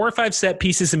about 4 or 5 set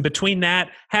pieces, and between that,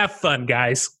 have fun,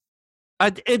 guys.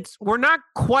 We're not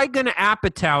quite going to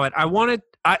Apatow it. I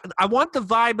want the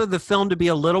vibe of the film to be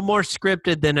a little more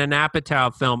scripted than an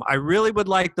Apatow film. I really would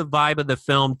like the vibe of the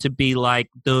film to be like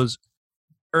those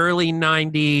early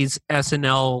 90s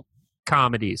SNL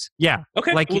comedies. Yeah.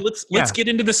 Okay. Like, well, let's get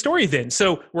into the story then.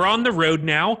 So we're on the road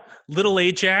now. Little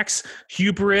Ajax,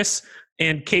 Hubris,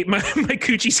 and Kate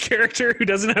Micucci's character, who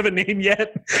doesn't have a name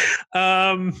yet.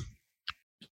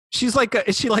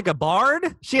 Is she like a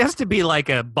bard? She has to be like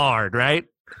a bard, right?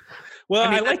 Well,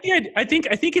 I like the idea. I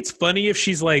think it's funny if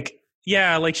she's like,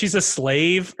 yeah, like she's a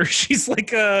slave, or she's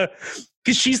like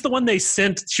because she's the one they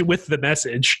sent with the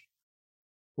message.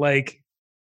 Like,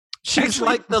 she's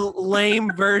like the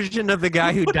lame version of the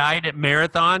guy who died at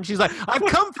Marathon. She's like, I've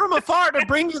come from afar to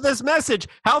bring you this message.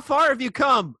 How far have you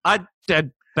come? I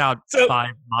did about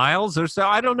 5 miles or so.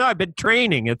 I don't know. I've been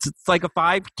training. It's like a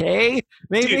 5K,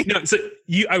 maybe. Dude, no,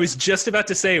 I was just about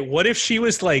to say, what if she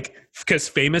was like, because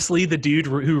famously the dude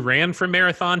who ran from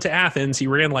Marathon to Athens, he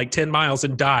ran like 10 miles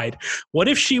and died. What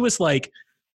if she was like,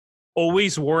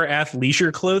 always wore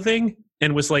athleisure clothing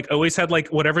and was like, always had like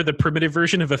whatever the primitive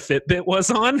version of a Fitbit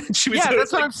was on? She was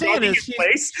that's what I'm saying.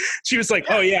 She was like,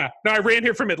 oh yeah, no, I ran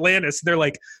here from Atlantis. They're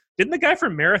like, didn't the guy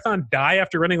from Marathon die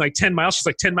after running like 10 miles? She's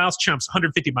like, 10 miles chumps,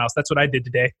 150 miles. That's what I did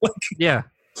today. Yeah.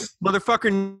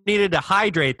 Motherfucker needed to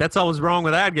hydrate. That's all was wrong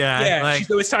with that guy. Yeah, like,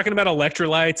 she's always talking about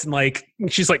electrolytes and like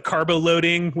she's like carbo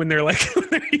loading when they're like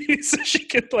so she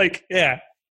could like, yeah.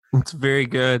 It's very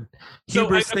good.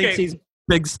 Hubris thinks he's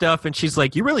big stuff, and she's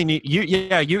like, "You really need you."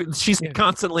 Yeah, you. She's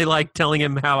constantly like telling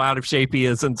him how out of shape he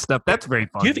is and stuff. That's very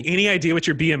funny. Do you have any idea what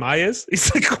your BMI is?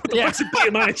 He's like, "What the fuck's your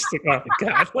BMI?" She's like, "Oh my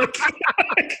god!" Like,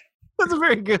 that's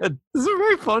very good. This is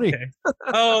very funny. Okay.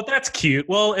 Oh, that's cute.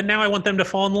 Well, and now I want them to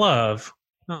fall in love.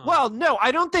 Oh. Well, no,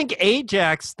 I don't think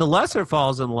Ajax the Lesser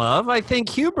falls in love. I think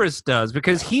Hubris does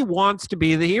because he wants to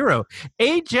be the hero.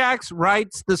 Ajax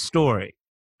writes the story.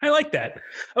 I like that.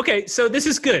 Okay, so this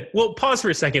is good. Well, pause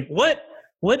for a second. What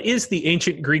is the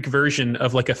ancient Greek version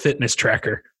of like a fitness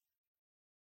tracker?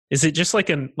 Is it just like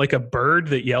a bird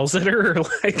that yells at her, or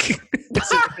like?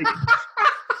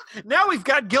 Now we've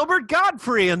got Gilbert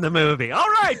Godfrey in the movie. All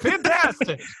right,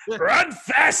 fantastic. Run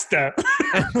faster.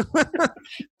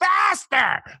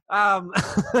 Faster.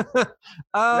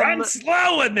 Run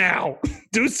slower now.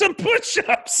 Do some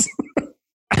push-ups.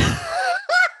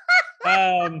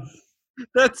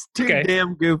 That's too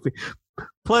damn goofy.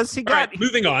 Plus, he got. All right,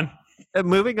 moving on.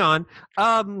 Moving on.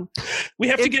 We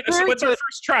have to get. So what's our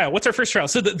first trial? What's our first trial?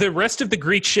 So the rest of the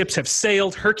Greek ships have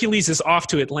sailed. Hercules is off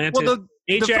to Atlantis. Well,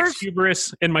 Ajax,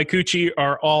 Hubris, and Micucci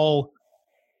are all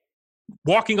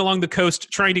walking along the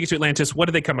coast trying to get to Atlantis. What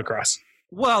do they come across?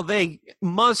 Well, they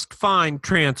must find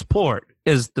transport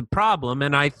is the problem,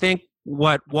 and I think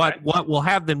what we'll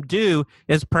have them do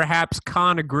is perhaps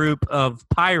con a group of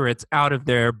pirates out of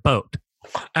their boat.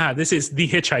 This is the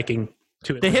hitchhiking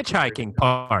to the hitchhiking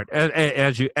part,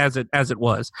 as it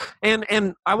was,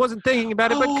 and I wasn't thinking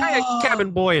about it, but kind of cabin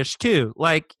boyish too.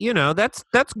 Like,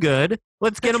 that's good.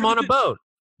 Let's get them on a boat.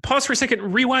 Pause for a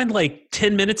second. Rewind like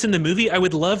 10 minutes in the movie. I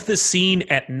would love the scene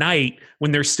at night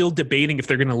when they're still debating if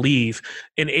they're going to leave.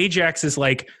 And Ajax is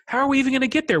like, how are we even going to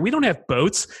get there? We don't have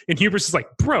boats. And Hubris is like,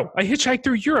 bro, I hitchhiked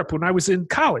through Europe when I was in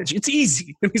college. It's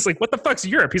easy. And he's like, what the fuck's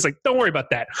Europe? He's like, don't worry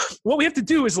about that. What we have to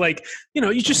do is like,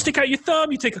 you just stick out your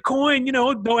thumb, you take a coin,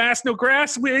 no ass, no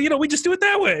grass. We just do it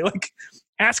that way. Like,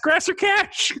 ass, grass, or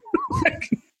cash.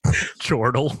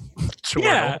 Chortle.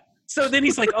 Yeah. So then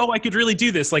he's like, oh, I could really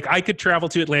do this. Like, I could travel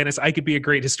to Atlantis. I could be a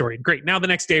great historian. Great. Now the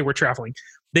next day we're traveling.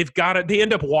 They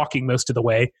end up walking most of the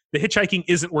way. The hitchhiking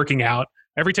isn't working out.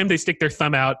 Every time they stick their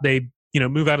thumb out, they,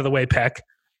 move out of the way, peck.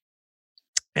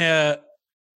 And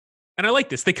I like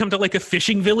this. They come to like a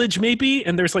fishing village maybe,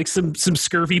 and there's like some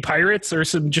scurvy pirates or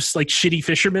some just like shitty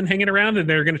fishermen hanging around, and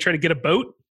they're going to try to get a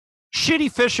boat. Shitty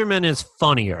fisherman is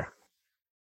funnier.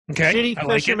 Okay. Shitty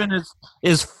fisherman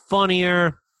is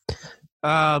funnier.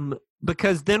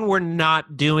 Because then we're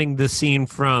not doing the scene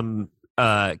from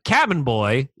Cabin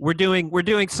Boy. We're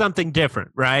doing something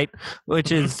different, right?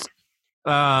 Which is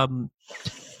the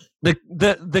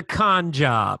con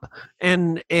job,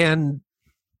 but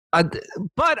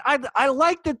I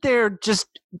like that they're just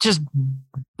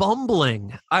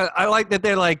bumbling. I like that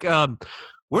they're like,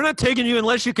 we're not taking you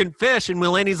unless you can fish. And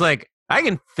Mulaney's like, I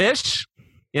can fish.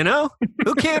 Who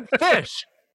can't fish?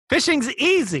 Fishing's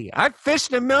easy. I've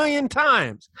fished 1,000,000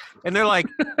 times. And they're like,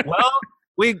 well,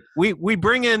 we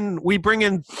bring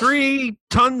in 3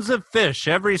 tons of fish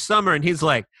every summer. And he's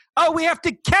like, oh, we have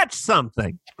to catch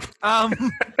something. And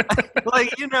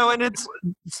it's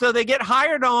so they get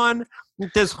hired on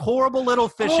this horrible little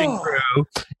fishing crew.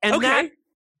 And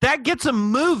that gets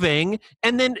them moving,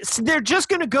 and then they're just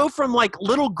going to go from like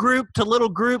little group to little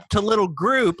group to little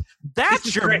group.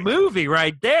 That's your movie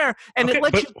right there, and it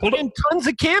lets you put in tons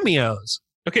of cameos.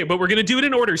 Okay, but we're going to do it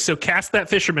in order, so cast that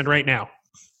fisherman right now.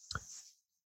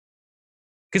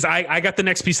 Because I got the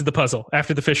next piece of the puzzle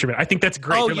after the fisherman. I think that's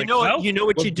great. Oh, you know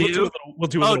what you do? We'll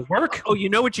do a little work. Oh, you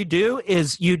know what you do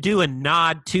is you do a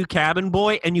nod to Cabin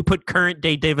Boy, and you put current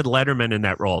day David Letterman in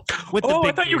that role. I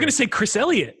thought you were going to say Chris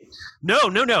Elliott. No.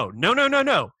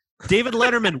 David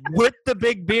Letterman with the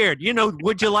big beard.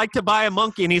 Would you like to buy a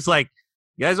monkey? And he's like,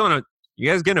 you guys going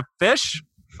to fish?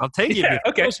 I'll take you to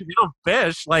fish if you don't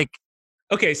fish. Like,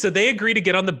 okay, so they agree to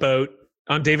get on the boat,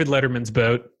 on David Letterman's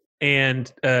boat,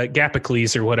 and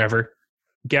Gapicles or whatever.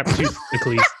 Gapicles.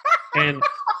 And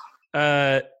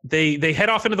they head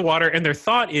off into the water, and their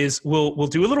thought is, we'll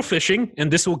do a little fishing,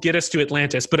 and this will get us to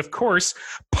Atlantis. But of course,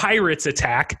 pirates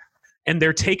attack, and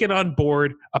they're taken on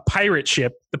board a pirate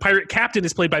ship. The pirate captain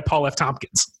is played by Paul F.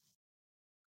 Tompkins.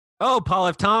 Oh, Paul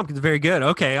F. Tompkins, very good.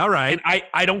 Okay, all right. And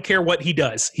I don't care what he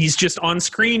does. He's just on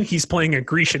screen. He's playing a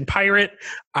Grecian pirate.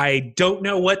 I don't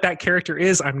know what that character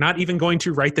is. I'm not even going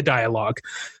to write the dialogue.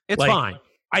 It's fine.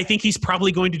 I think he's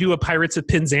probably going to do a Pirates of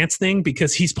Penzance thing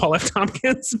because he's Paul F.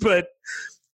 Tompkins, but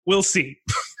we'll see.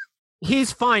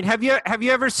 He's fine. Have you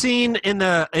ever seen in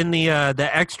the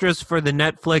extras for the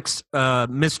Netflix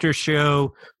Mr.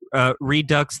 Show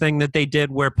Redux thing that they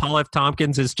did where Paul F.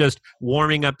 Tompkins is just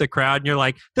warming up the crowd and you're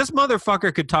like, this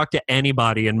motherfucker could talk to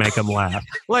anybody and make them laugh.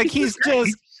 Like he's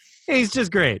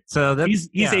just great. So that's,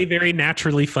 he's a very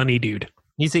naturally funny dude.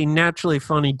 He's a naturally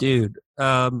funny dude.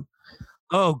 Oh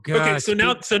god. Okay,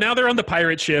 so now they're on the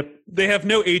pirate ship. They have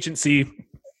no agency.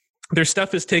 Their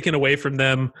stuff is taken away from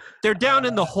them. They're down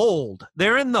in the hold.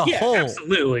 They're in the hold.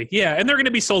 Absolutely. Yeah, and they're going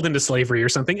to be sold into slavery or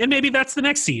something. And maybe that's the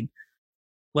next scene.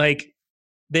 Like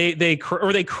they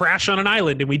crash on an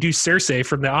island and we do Circe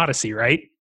from the Odyssey, right?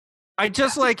 I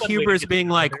just like Hubris being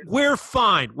like, we're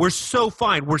fine. We're so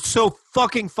fine. We're so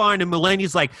fucking fine. And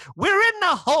Mulaney's like, we're in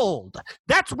the hold.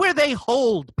 That's where they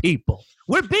hold people.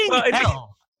 We're being held.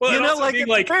 Well, you know, like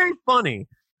it's very funny.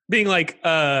 Being like,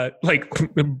 bro,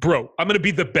 I'm gonna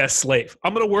be the best slave.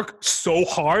 I'm gonna work so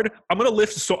hard. I'm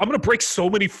gonna break so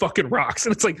many fucking rocks.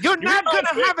 And it's like you're not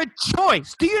gonna have a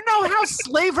choice. Do you know how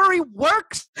slavery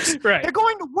works? Right. They're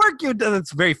going to work you.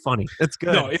 That's very funny. That's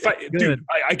good. No,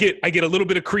 I get a little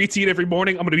bit of creatine every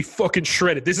morning. I'm gonna be fucking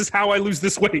shredded. This is how I lose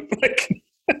this weight. Like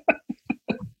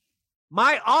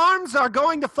my arms are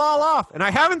going to fall off, and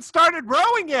I haven't started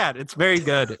rowing yet. It's very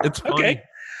good. It's funny. Okay.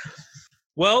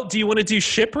 Well, do you want to do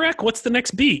shipwreck? What's the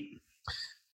next beat?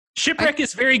 Shipwreck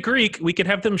is very Greek. We could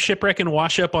have them shipwreck and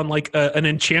wash up on like an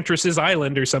enchantress's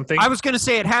island or something. I was going to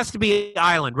say it has to be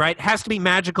island, right? It has to be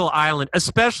magical island,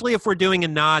 especially if we're doing a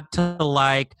nod to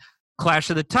like Clash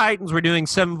of the Titans. We're doing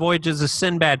 7 Voyages of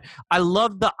Sinbad. I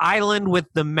love the island with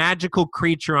the magical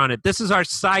creature on it. This is our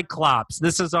Cyclops.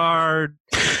 This is our...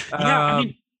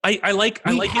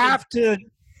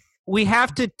 We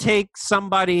have to take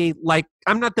somebody like,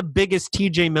 I'm not the biggest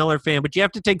TJ Miller fan, but you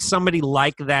have to take somebody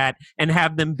like that and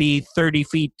have them be 30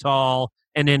 feet tall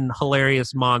and in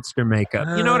hilarious monster makeup.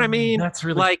 You know what I mean? That's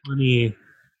really funny.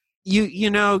 You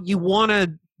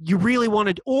really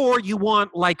want to, or you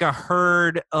want like a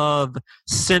herd of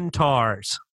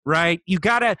centaurs, right? You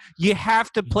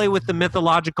have to play with the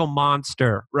mythological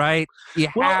monster, right? To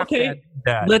do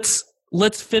that.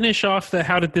 Let's finish off the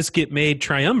how did this get made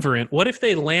triumvirate. What if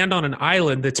they land on an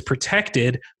island that's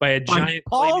protected by a giant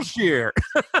Paul Scheer?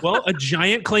 Well, a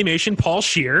giant claymation Paul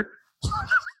Scheer,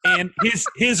 and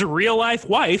his real life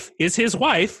wife is his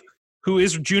wife, who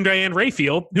is Diane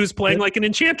Raphael, who's playing like an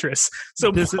enchantress.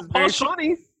 So this is very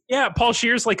funny. Yeah, Paul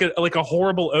Scheer's like a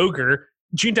horrible ogre.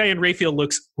 Diane Raphael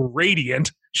looks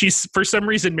radiant. She's for some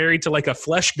reason married to like a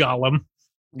flesh golem.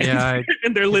 Yeah,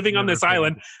 and they're living on this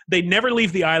island. They never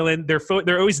leave the island. They're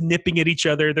always nipping at each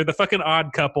other. They're the fucking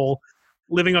odd couple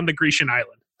living on the Grecian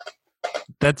island.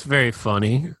 That's very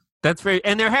funny.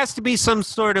 And there has to be some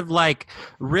sort of like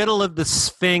riddle of the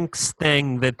Sphinx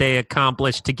thing that they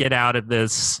accomplished to get out of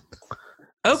this.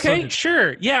 Okay,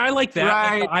 sure. Yeah, I like that.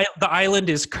 Right. Like the island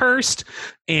is cursed,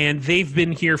 and they've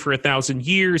been here for 1,000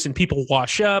 years, and people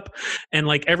wash up, and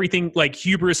like everything, like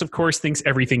Hubris, of course, thinks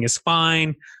everything is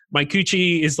fine.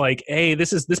 Micucci is like, hey,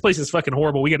 this place is fucking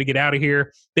horrible. We got to get out of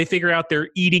here. They figure out they're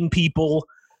eating people,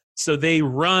 so they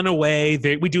run away.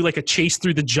 We do like a chase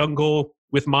through the jungle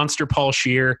with Monster Paul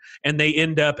Scheer, and they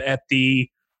end up at the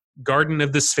Garden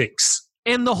of the Sphinx.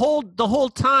 And the whole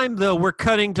time though, we're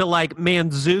cutting to like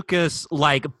Mantzoukis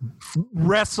like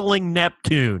wrestling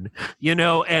Neptune, you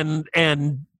know, and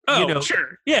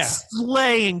sure, yeah,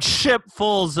 slaying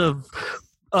shipfuls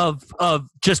of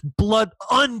just blood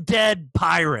undead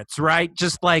pirates, right?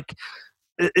 Just like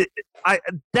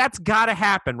that's got to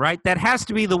happen, right? That has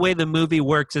to be the way the movie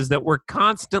works. Is that we're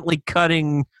constantly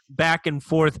cutting back and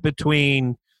forth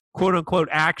between quote unquote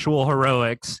actual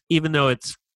heroics, even though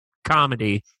it's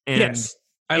comedy. And, yes,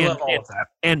 I love all of that.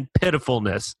 And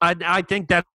pitifulness. I think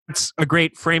that's a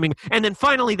great framing. And then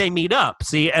finally they meet up,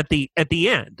 see, at the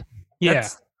end. Yeah.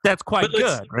 That's quite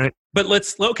good, right? But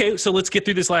let's get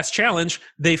through this last challenge.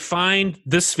 They find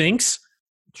the Sphinx.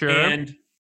 Sure. And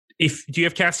do you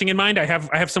have casting in mind? I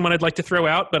have someone I'd like to throw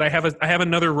out, but I have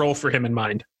another role for him in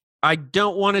mind. I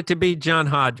don't want it to be John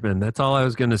Hodgman. That's all I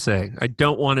was going to say. I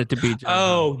don't want it to be John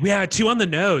Hodgman. Yeah, too on the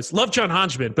nose. Love John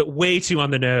Hodgman, but way too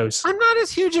on the nose. I'm not as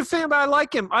huge a fan, but I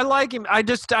like him. I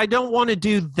don't want to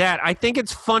do that. I think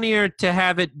it's funnier to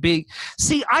have it be...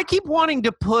 See, I keep wanting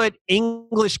to put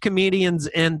English comedians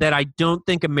in that I don't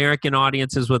think American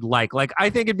audiences would like. Like, I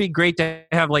think it'd be great to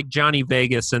have, like, Johnny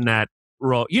Vegas in that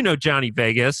role. You know Johnny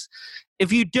Vegas.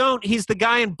 If you don't, he's the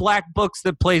guy in Black Books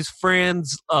that plays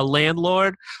Fran's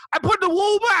landlord. I put the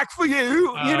wool back for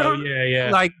you. You know,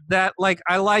 yeah, like that. Like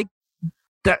I like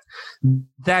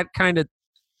that kind of.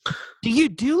 Do you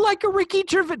do like a Ricky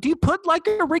Gervais? Do you put like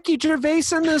a Ricky Gervais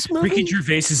in this movie? Ricky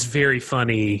Gervais is very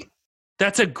funny.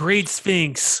 That's a great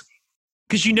Sphinx.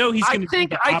 Because he's going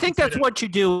to. I think that's what you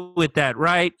do with that,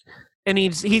 right? And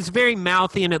he's very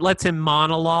mouthy, and it lets him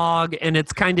monologue, and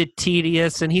it's kind of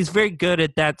tedious, and he's very good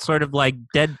at that sort of like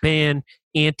deadpan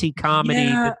anti-comedy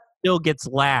that still gets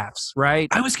laughs, right?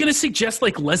 I was going to suggest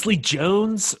like Leslie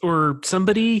Jones or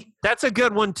somebody. That's a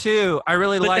good one too. I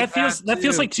really like that. That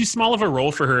feels like too small of a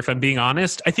role for her, if I'm being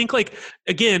honest. I think like,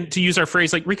 again, to use our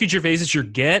phrase, like Ricky Gervais is your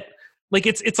get. Like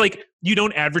it's like you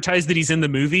don't advertise that he's in the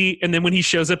movie, and then when he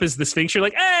shows up as the Sphinx, you're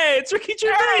like, "Hey, it's Ricky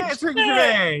Gervais!" Hey, it's Ricky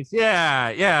Gervais.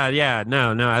 Yeah.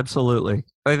 No, absolutely.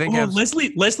 I think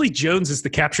Leslie Jones as the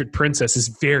captured princess is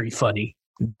very funny.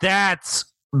 That's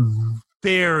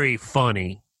very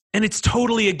funny. And it's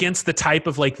totally against the type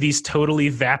of like these totally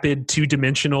vapid,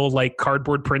 two-dimensional like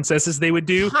cardboard princesses they would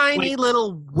do. Tiny like,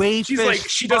 little waifish. She's like,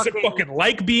 she doesn't fucking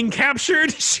like being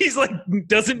captured. She's like,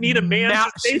 doesn't need a man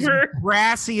to save her.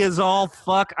 Brassy as all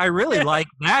fuck. I really like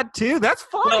that too. That's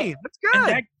funny. That's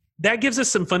good. That gives us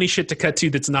some funny shit to cut to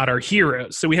that's not our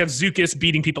heroes. So we have Mantzoukis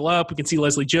beating people up. We can see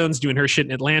Leslie Jones doing her shit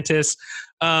in Atlantis.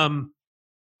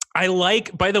 I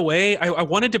like, by the way, I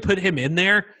wanted to put him in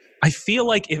there. I feel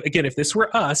like, if this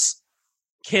were us,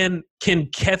 can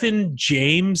Kevin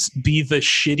James be the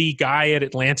shitty guy at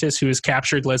Atlantis who has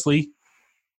captured Leslie?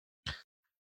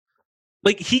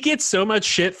 Like, he gets so much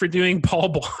shit for doing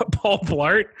Paul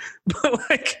Blart, but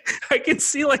like, I can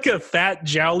see like a fat,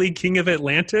 jowly king of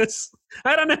Atlantis.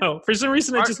 I don't know. For some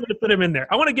reason, I just want to put him in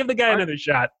there. I want to give the guy another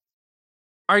shot.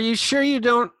 Are you sure you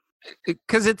don't?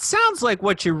 Because it sounds like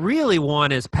what you really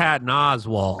want is Patton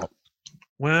Oswald.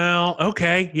 Well,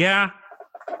 okay, yeah.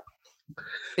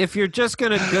 If you're just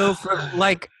going to go for,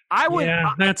 like, I would...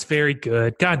 Yeah, that's very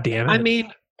good. God damn it. I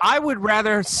mean, I would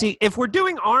rather see... If we're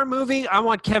doing our movie, I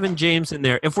want Kevin James in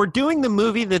there. If we're doing the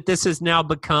movie that this has now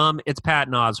become, it's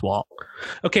Patton Oswalt.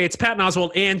 Okay, it's Patton Oswalt,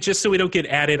 and just so we don't get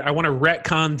added, I want to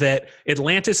retcon that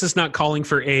Atlantis is not calling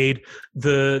for aid.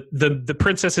 The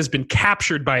princess has been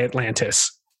captured by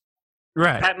Atlantis.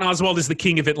 Right. Patton Oswalt is the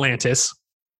king of Atlantis.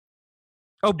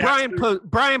 Oh, Brian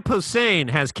Posehn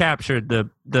has captured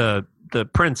the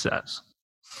princess.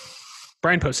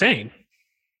 Brian Posehn?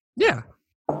 Yeah.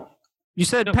 You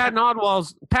said no, Patton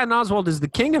Oswald is the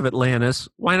king of Atlantis.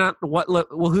 Why not?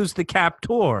 Well, who's the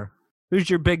captor? Who's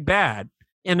your big bad?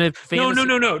 In a fantasy?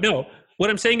 No.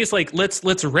 What I'm saying is like let's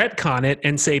retcon it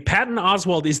and say Patton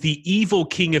Oswald is the evil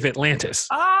king of Atlantis.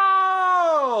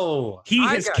 Oh, he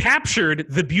has captured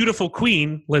the beautiful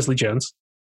queen, Leslie Jones,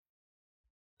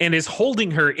 and is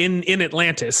holding her in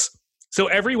Atlantis. So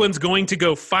everyone's going to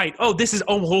go fight. Oh,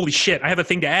 holy shit. I have a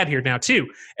thing to add here now too.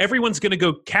 Everyone's going to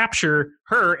go capture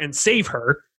her and save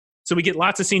her. So we get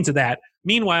lots of scenes of that.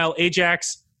 Meanwhile,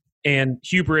 Ajax and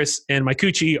Hubris and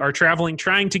Micucci are traveling,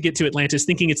 trying to get to Atlantis,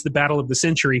 thinking it's the battle of the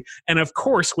century. And of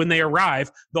course, when they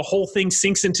arrive, the whole thing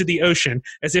sinks into the ocean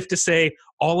as if to say,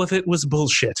 all of it was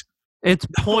bullshit. It's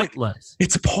pointless.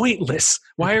 It's pointless.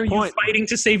 Why are you fighting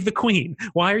to save the queen?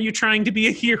 Why are you trying to be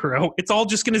a hero? It's all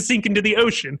just going to sink into the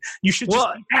ocean. You should just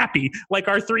be happy like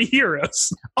our three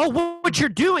heroes. Oh, what you're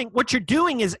doing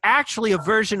is actually a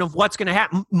version of what's going to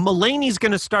happen. Mulaney's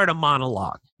going to start a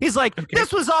monologue. He's like,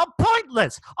 This was all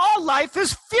pointless. All life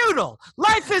is futile.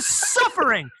 Life is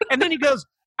suffering. And then he goes,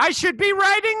 I should be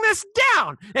writing this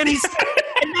down. And then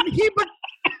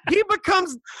he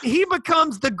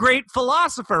becomes the great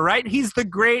philosopher, right? He's the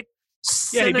great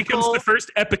cynical... Yeah, he becomes the first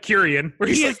Epicurean. Where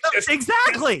he's like,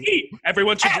 exactly.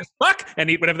 Everyone should just fuck and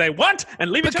eat whatever they want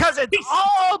and leave it because it's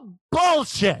all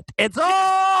bullshit. It's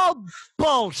all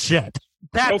bullshit.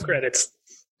 Roll credits.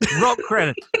 Roll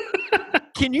credits.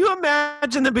 Can you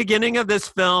imagine the beginning of this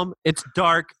film? It's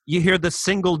dark. You hear the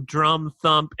single drum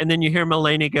thump, and then you hear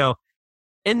Mulaney go,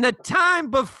 in the time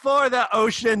before the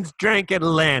oceans drank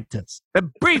Atlantis.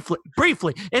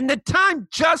 Briefly. In the time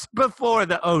just before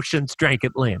the oceans drank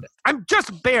Atlantis. I'm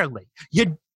just barely.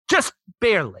 You just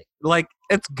barely. Like,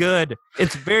 it's good.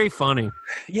 It's very funny.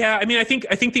 Yeah, I mean, I think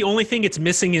the only thing it's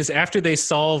missing is after they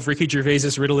solve Ricky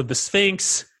Gervais's riddle of the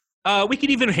Sphinx, we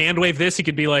could even hand wave this. He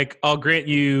could be like, I'll grant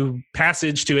you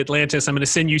passage to Atlantis. I'm going to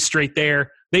send you straight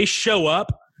there. They show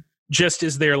up just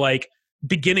as they're like,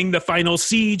 beginning the final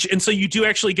siege, and so you do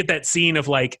actually get that scene of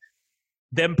like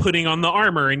them putting on the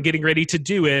armor and getting ready to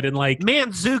do it, and like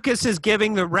Mantzoukis is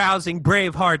giving the rousing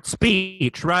Braveheart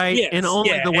speech, right? Yes, in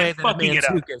only the way that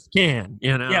Mantzoukis can,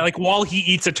 you know. Yeah, like while he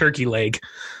eats a turkey leg,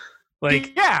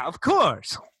 like yeah, of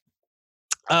course.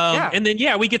 And then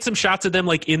we get some shots of them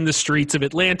like in the streets of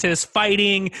Atlantis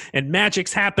fighting, and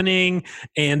magic's happening,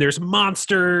 and there's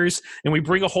monsters, and we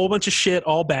bring a whole bunch of shit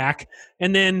all back,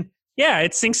 and then. Yeah,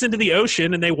 it sinks into the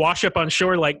ocean, and they wash up on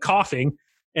shore like coughing.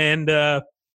 And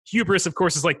Hubris, of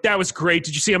course, is like, that was great.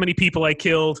 Did you see how many people I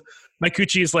killed?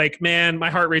 Micucci is like, man, my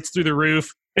heart rate's through the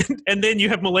roof. And then you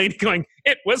have Mulaney going,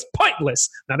 it was pointless.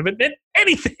 None of it meant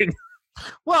anything.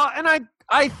 Well, and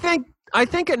I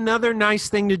think another nice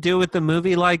thing to do with a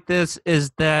movie like this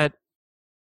is that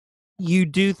you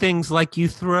do things like you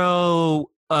throw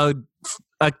a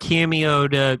cameo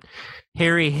to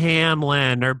Harry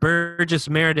Hamlin or Burgess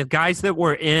Meredith, guys that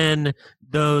were in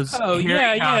those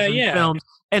films,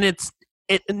 and it's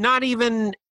not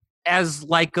even as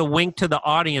like a wink to the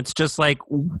audience, just like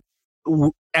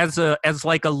as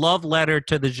like a love letter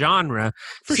to the genre.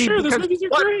 For sure, those movies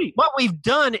are great. What we've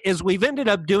done is we've ended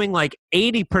up doing like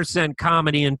 80%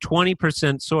 comedy and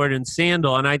 20% sword and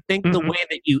sandal, and I think the way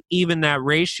that you even that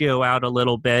ratio out a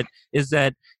little bit is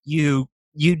that you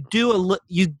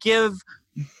give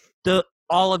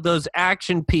all of those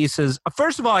action pieces.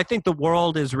 First of all, I think the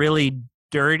world is really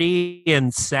dirty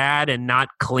and sad and not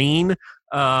clean.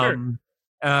 Sure.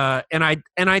 And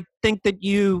I think that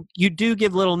you do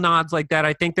give little nods like that.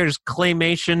 I think there's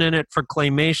claymation in it for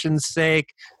claymation's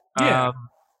sake. Yeah.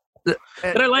 But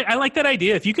I like that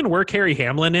idea. If you can work Harry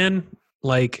Hamlin in,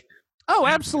 like, oh,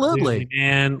 absolutely,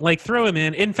 and like throw him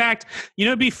in. In fact,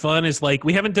 it'd be fun is like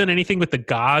we haven't done anything with the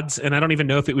gods, and I don't even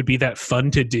know if it would be that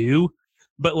fun to do.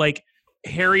 But like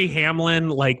Harry Hamlin,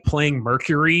 like playing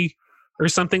Mercury or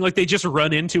something, like they just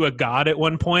run into a god at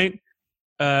one point.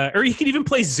 Or you could even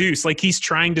play Zeus, like he's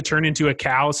trying to turn into a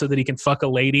cow so that he can fuck a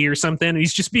lady or something. And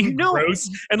he's just being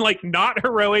gross and like not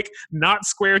heroic, not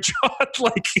square jawed.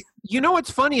 Like,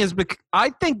 what's funny is I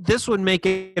think this would make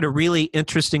it a really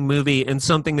interesting movie and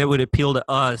something that would appeal to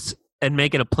us and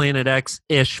make it a Planet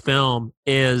X-ish film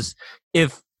is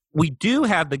if we do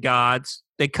have the gods,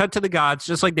 they cut to the gods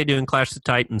just like they do in Clash of the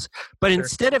Titans. But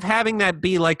instead of having that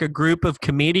be like a group of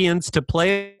comedians to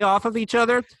play off of each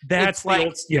other, that's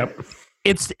like,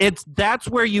 It's that's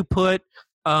where you put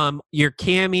your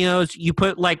cameos. You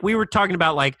put like we were talking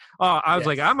about like I was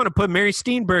like I'm going to put Mary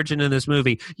Steenburgen in this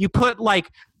movie. You put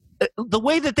like the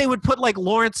way that they would put like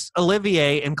Laurence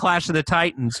Olivier in Clash of the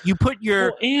Titans. You put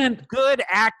your good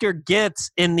actor gets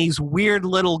in these weird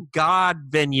little god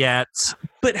vignettes.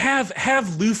 But have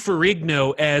Lou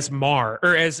Ferrigno as Mar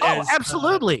or as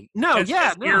absolutely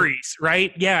Ares,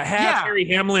 right? Yeah, Harry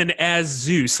Hamlin as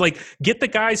Zeus. Like get the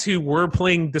guys who were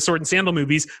playing the sword and sandal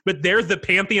movies, but they're the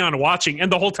pantheon watching,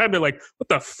 and the whole time they're like, "What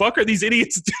the fuck are these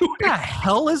idiots doing? What the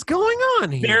hell is going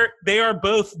on here?" They are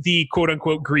both the quote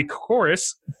unquote Greek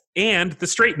chorus and the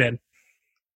straight men.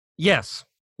 Yes,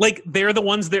 like they're the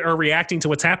ones that are reacting to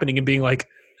what's happening and being like,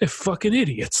 "They're fucking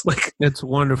idiots." Like it's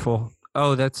wonderful.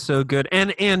 Oh, that's so good.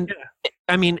 And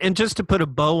I mean, and just to put a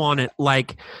bow on it,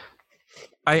 like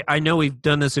I know we've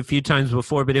done this a few times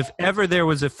before, but if ever there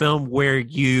was a film where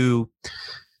you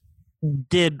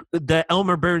did the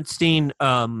Elmer Bernstein,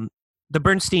 the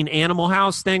Bernstein Animal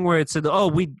House thing where it said,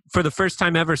 for the first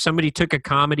time ever, somebody took a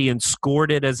comedy and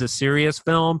scored it as a serious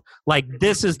film. Like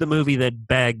this is the movie that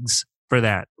begs for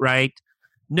that, right?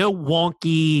 No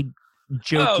wonky,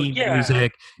 jokey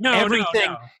music.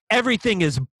 Everything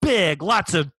is big,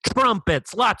 lots of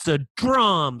trumpets, lots of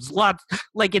drums,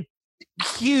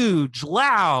 huge,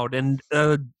 loud, and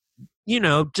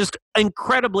just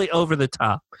incredibly over the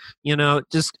top.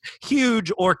 Just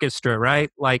huge orchestra, right?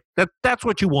 Like that's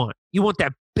what you want. You want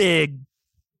that big,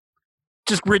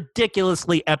 just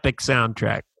ridiculously epic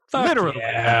soundtrack. Literally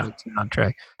epic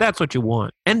soundtrack. That's what you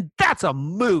want. And that's a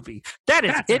movie. That's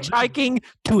Hitchhiking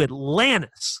to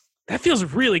Atlantis. That feels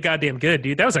really goddamn good,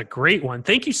 dude. That was a great one.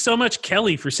 Thank you so much,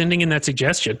 Kelly, for sending in that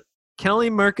suggestion. Kelly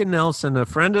Merkin-Nelson, a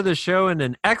friend of the show and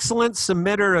an excellent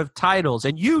submitter of titles.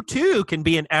 And you, too, can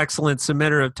be an excellent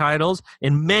submitter of titles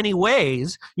in many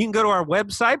ways. You can go to our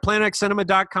website,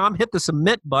 planetxcinema.com, hit the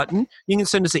submit button. You can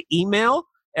send us an email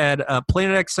at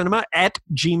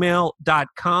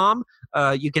planetxcinema@gmail.com.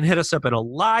 You can hit us up at a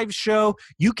live show.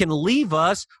 You can leave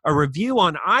us a review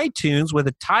on iTunes with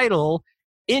a title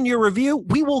in your review.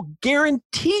 We will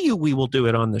guarantee you we will do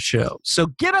it on the show. So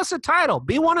get us a title.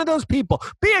 Be one of those people.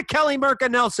 Be a Kelly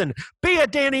Merkin-Nelson. Be a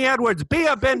Danny Edwards. Be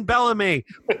a Ben Bellamy.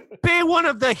 Be one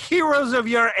of the heroes of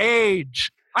your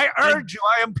age. I urge you.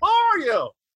 I implore you.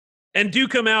 And do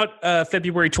come out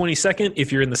February 22nd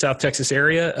if you're in the South Texas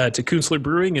area to Kunstler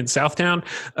Brewing in Southtown.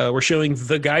 We're showing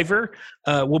The Guyver.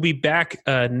 We'll be back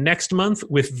next month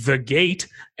with The Gate,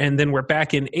 and then we're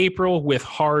back in April with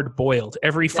Hard Boiled.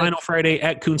 Every final Friday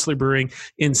at Kunstler Brewing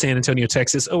in San Antonio,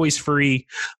 Texas. Always free.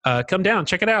 Come down.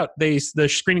 Check it out. The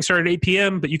screening started at 8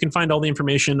 p.m., but you can find all the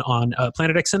information on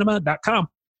planetxcinema.com.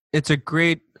 It's a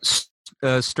great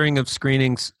string of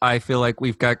screenings I feel like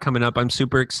we've got coming up. I'm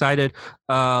super excited.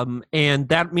 And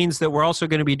that means that we're also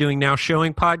going to be doing Now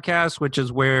Showing podcasts, which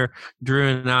is where Drew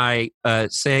and I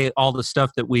say all the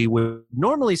stuff that we would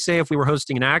normally say if we were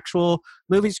hosting an actual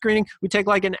movie screening. We take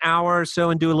like an hour or so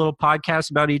and do a little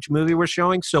podcast about each movie we're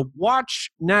showing. So watch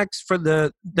next for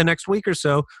the next week or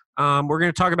so. We're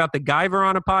going to talk about The Guyver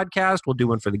on a podcast. We'll do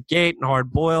one for The Gate and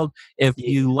Hard Boiled. If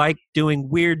you like doing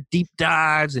weird deep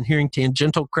dives and hearing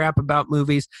tangential crap about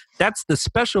movies, that's the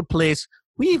special place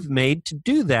we've made to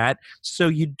do that, so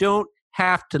you don't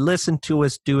have to listen to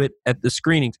us do it at the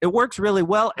screenings. It works really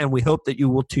well, and we hope that you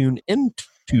will tune into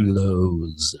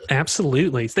those.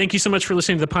 Absolutely. Thank you so much for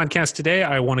listening to the podcast today.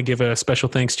 I want to give a special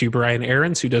thanks to Brian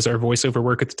Aarons, who does our voiceover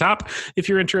work at the top. If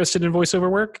you're interested in voiceover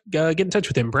work, get in touch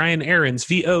with him,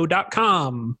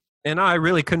 brianaaronsvo.com. And I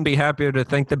really couldn't be happier to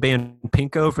thank the band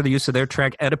Pinko for the use of their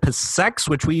track Oedipus Sex,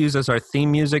 which we use as our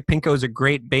theme music. Pinko is a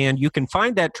great band. You can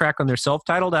find that track on their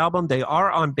self-titled album. They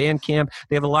are on Bandcamp.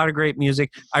 They have a lot of great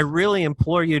music. I really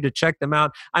implore you to check them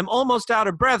out. I'm almost out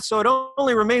of breath, so it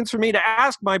only remains for me to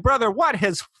ask my brother what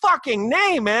his fucking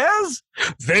name is.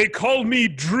 They call me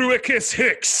Druicus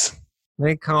Hicks.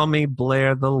 They call me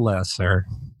Blair the Lesser.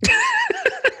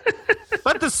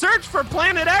 But the search for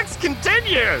Planet X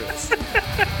continues. Well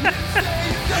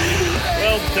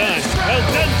done. Well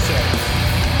done, sir.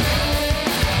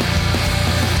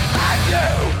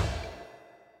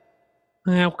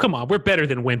 Well, come on. We're better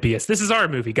than Wimpius. This is our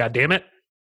movie, goddammit.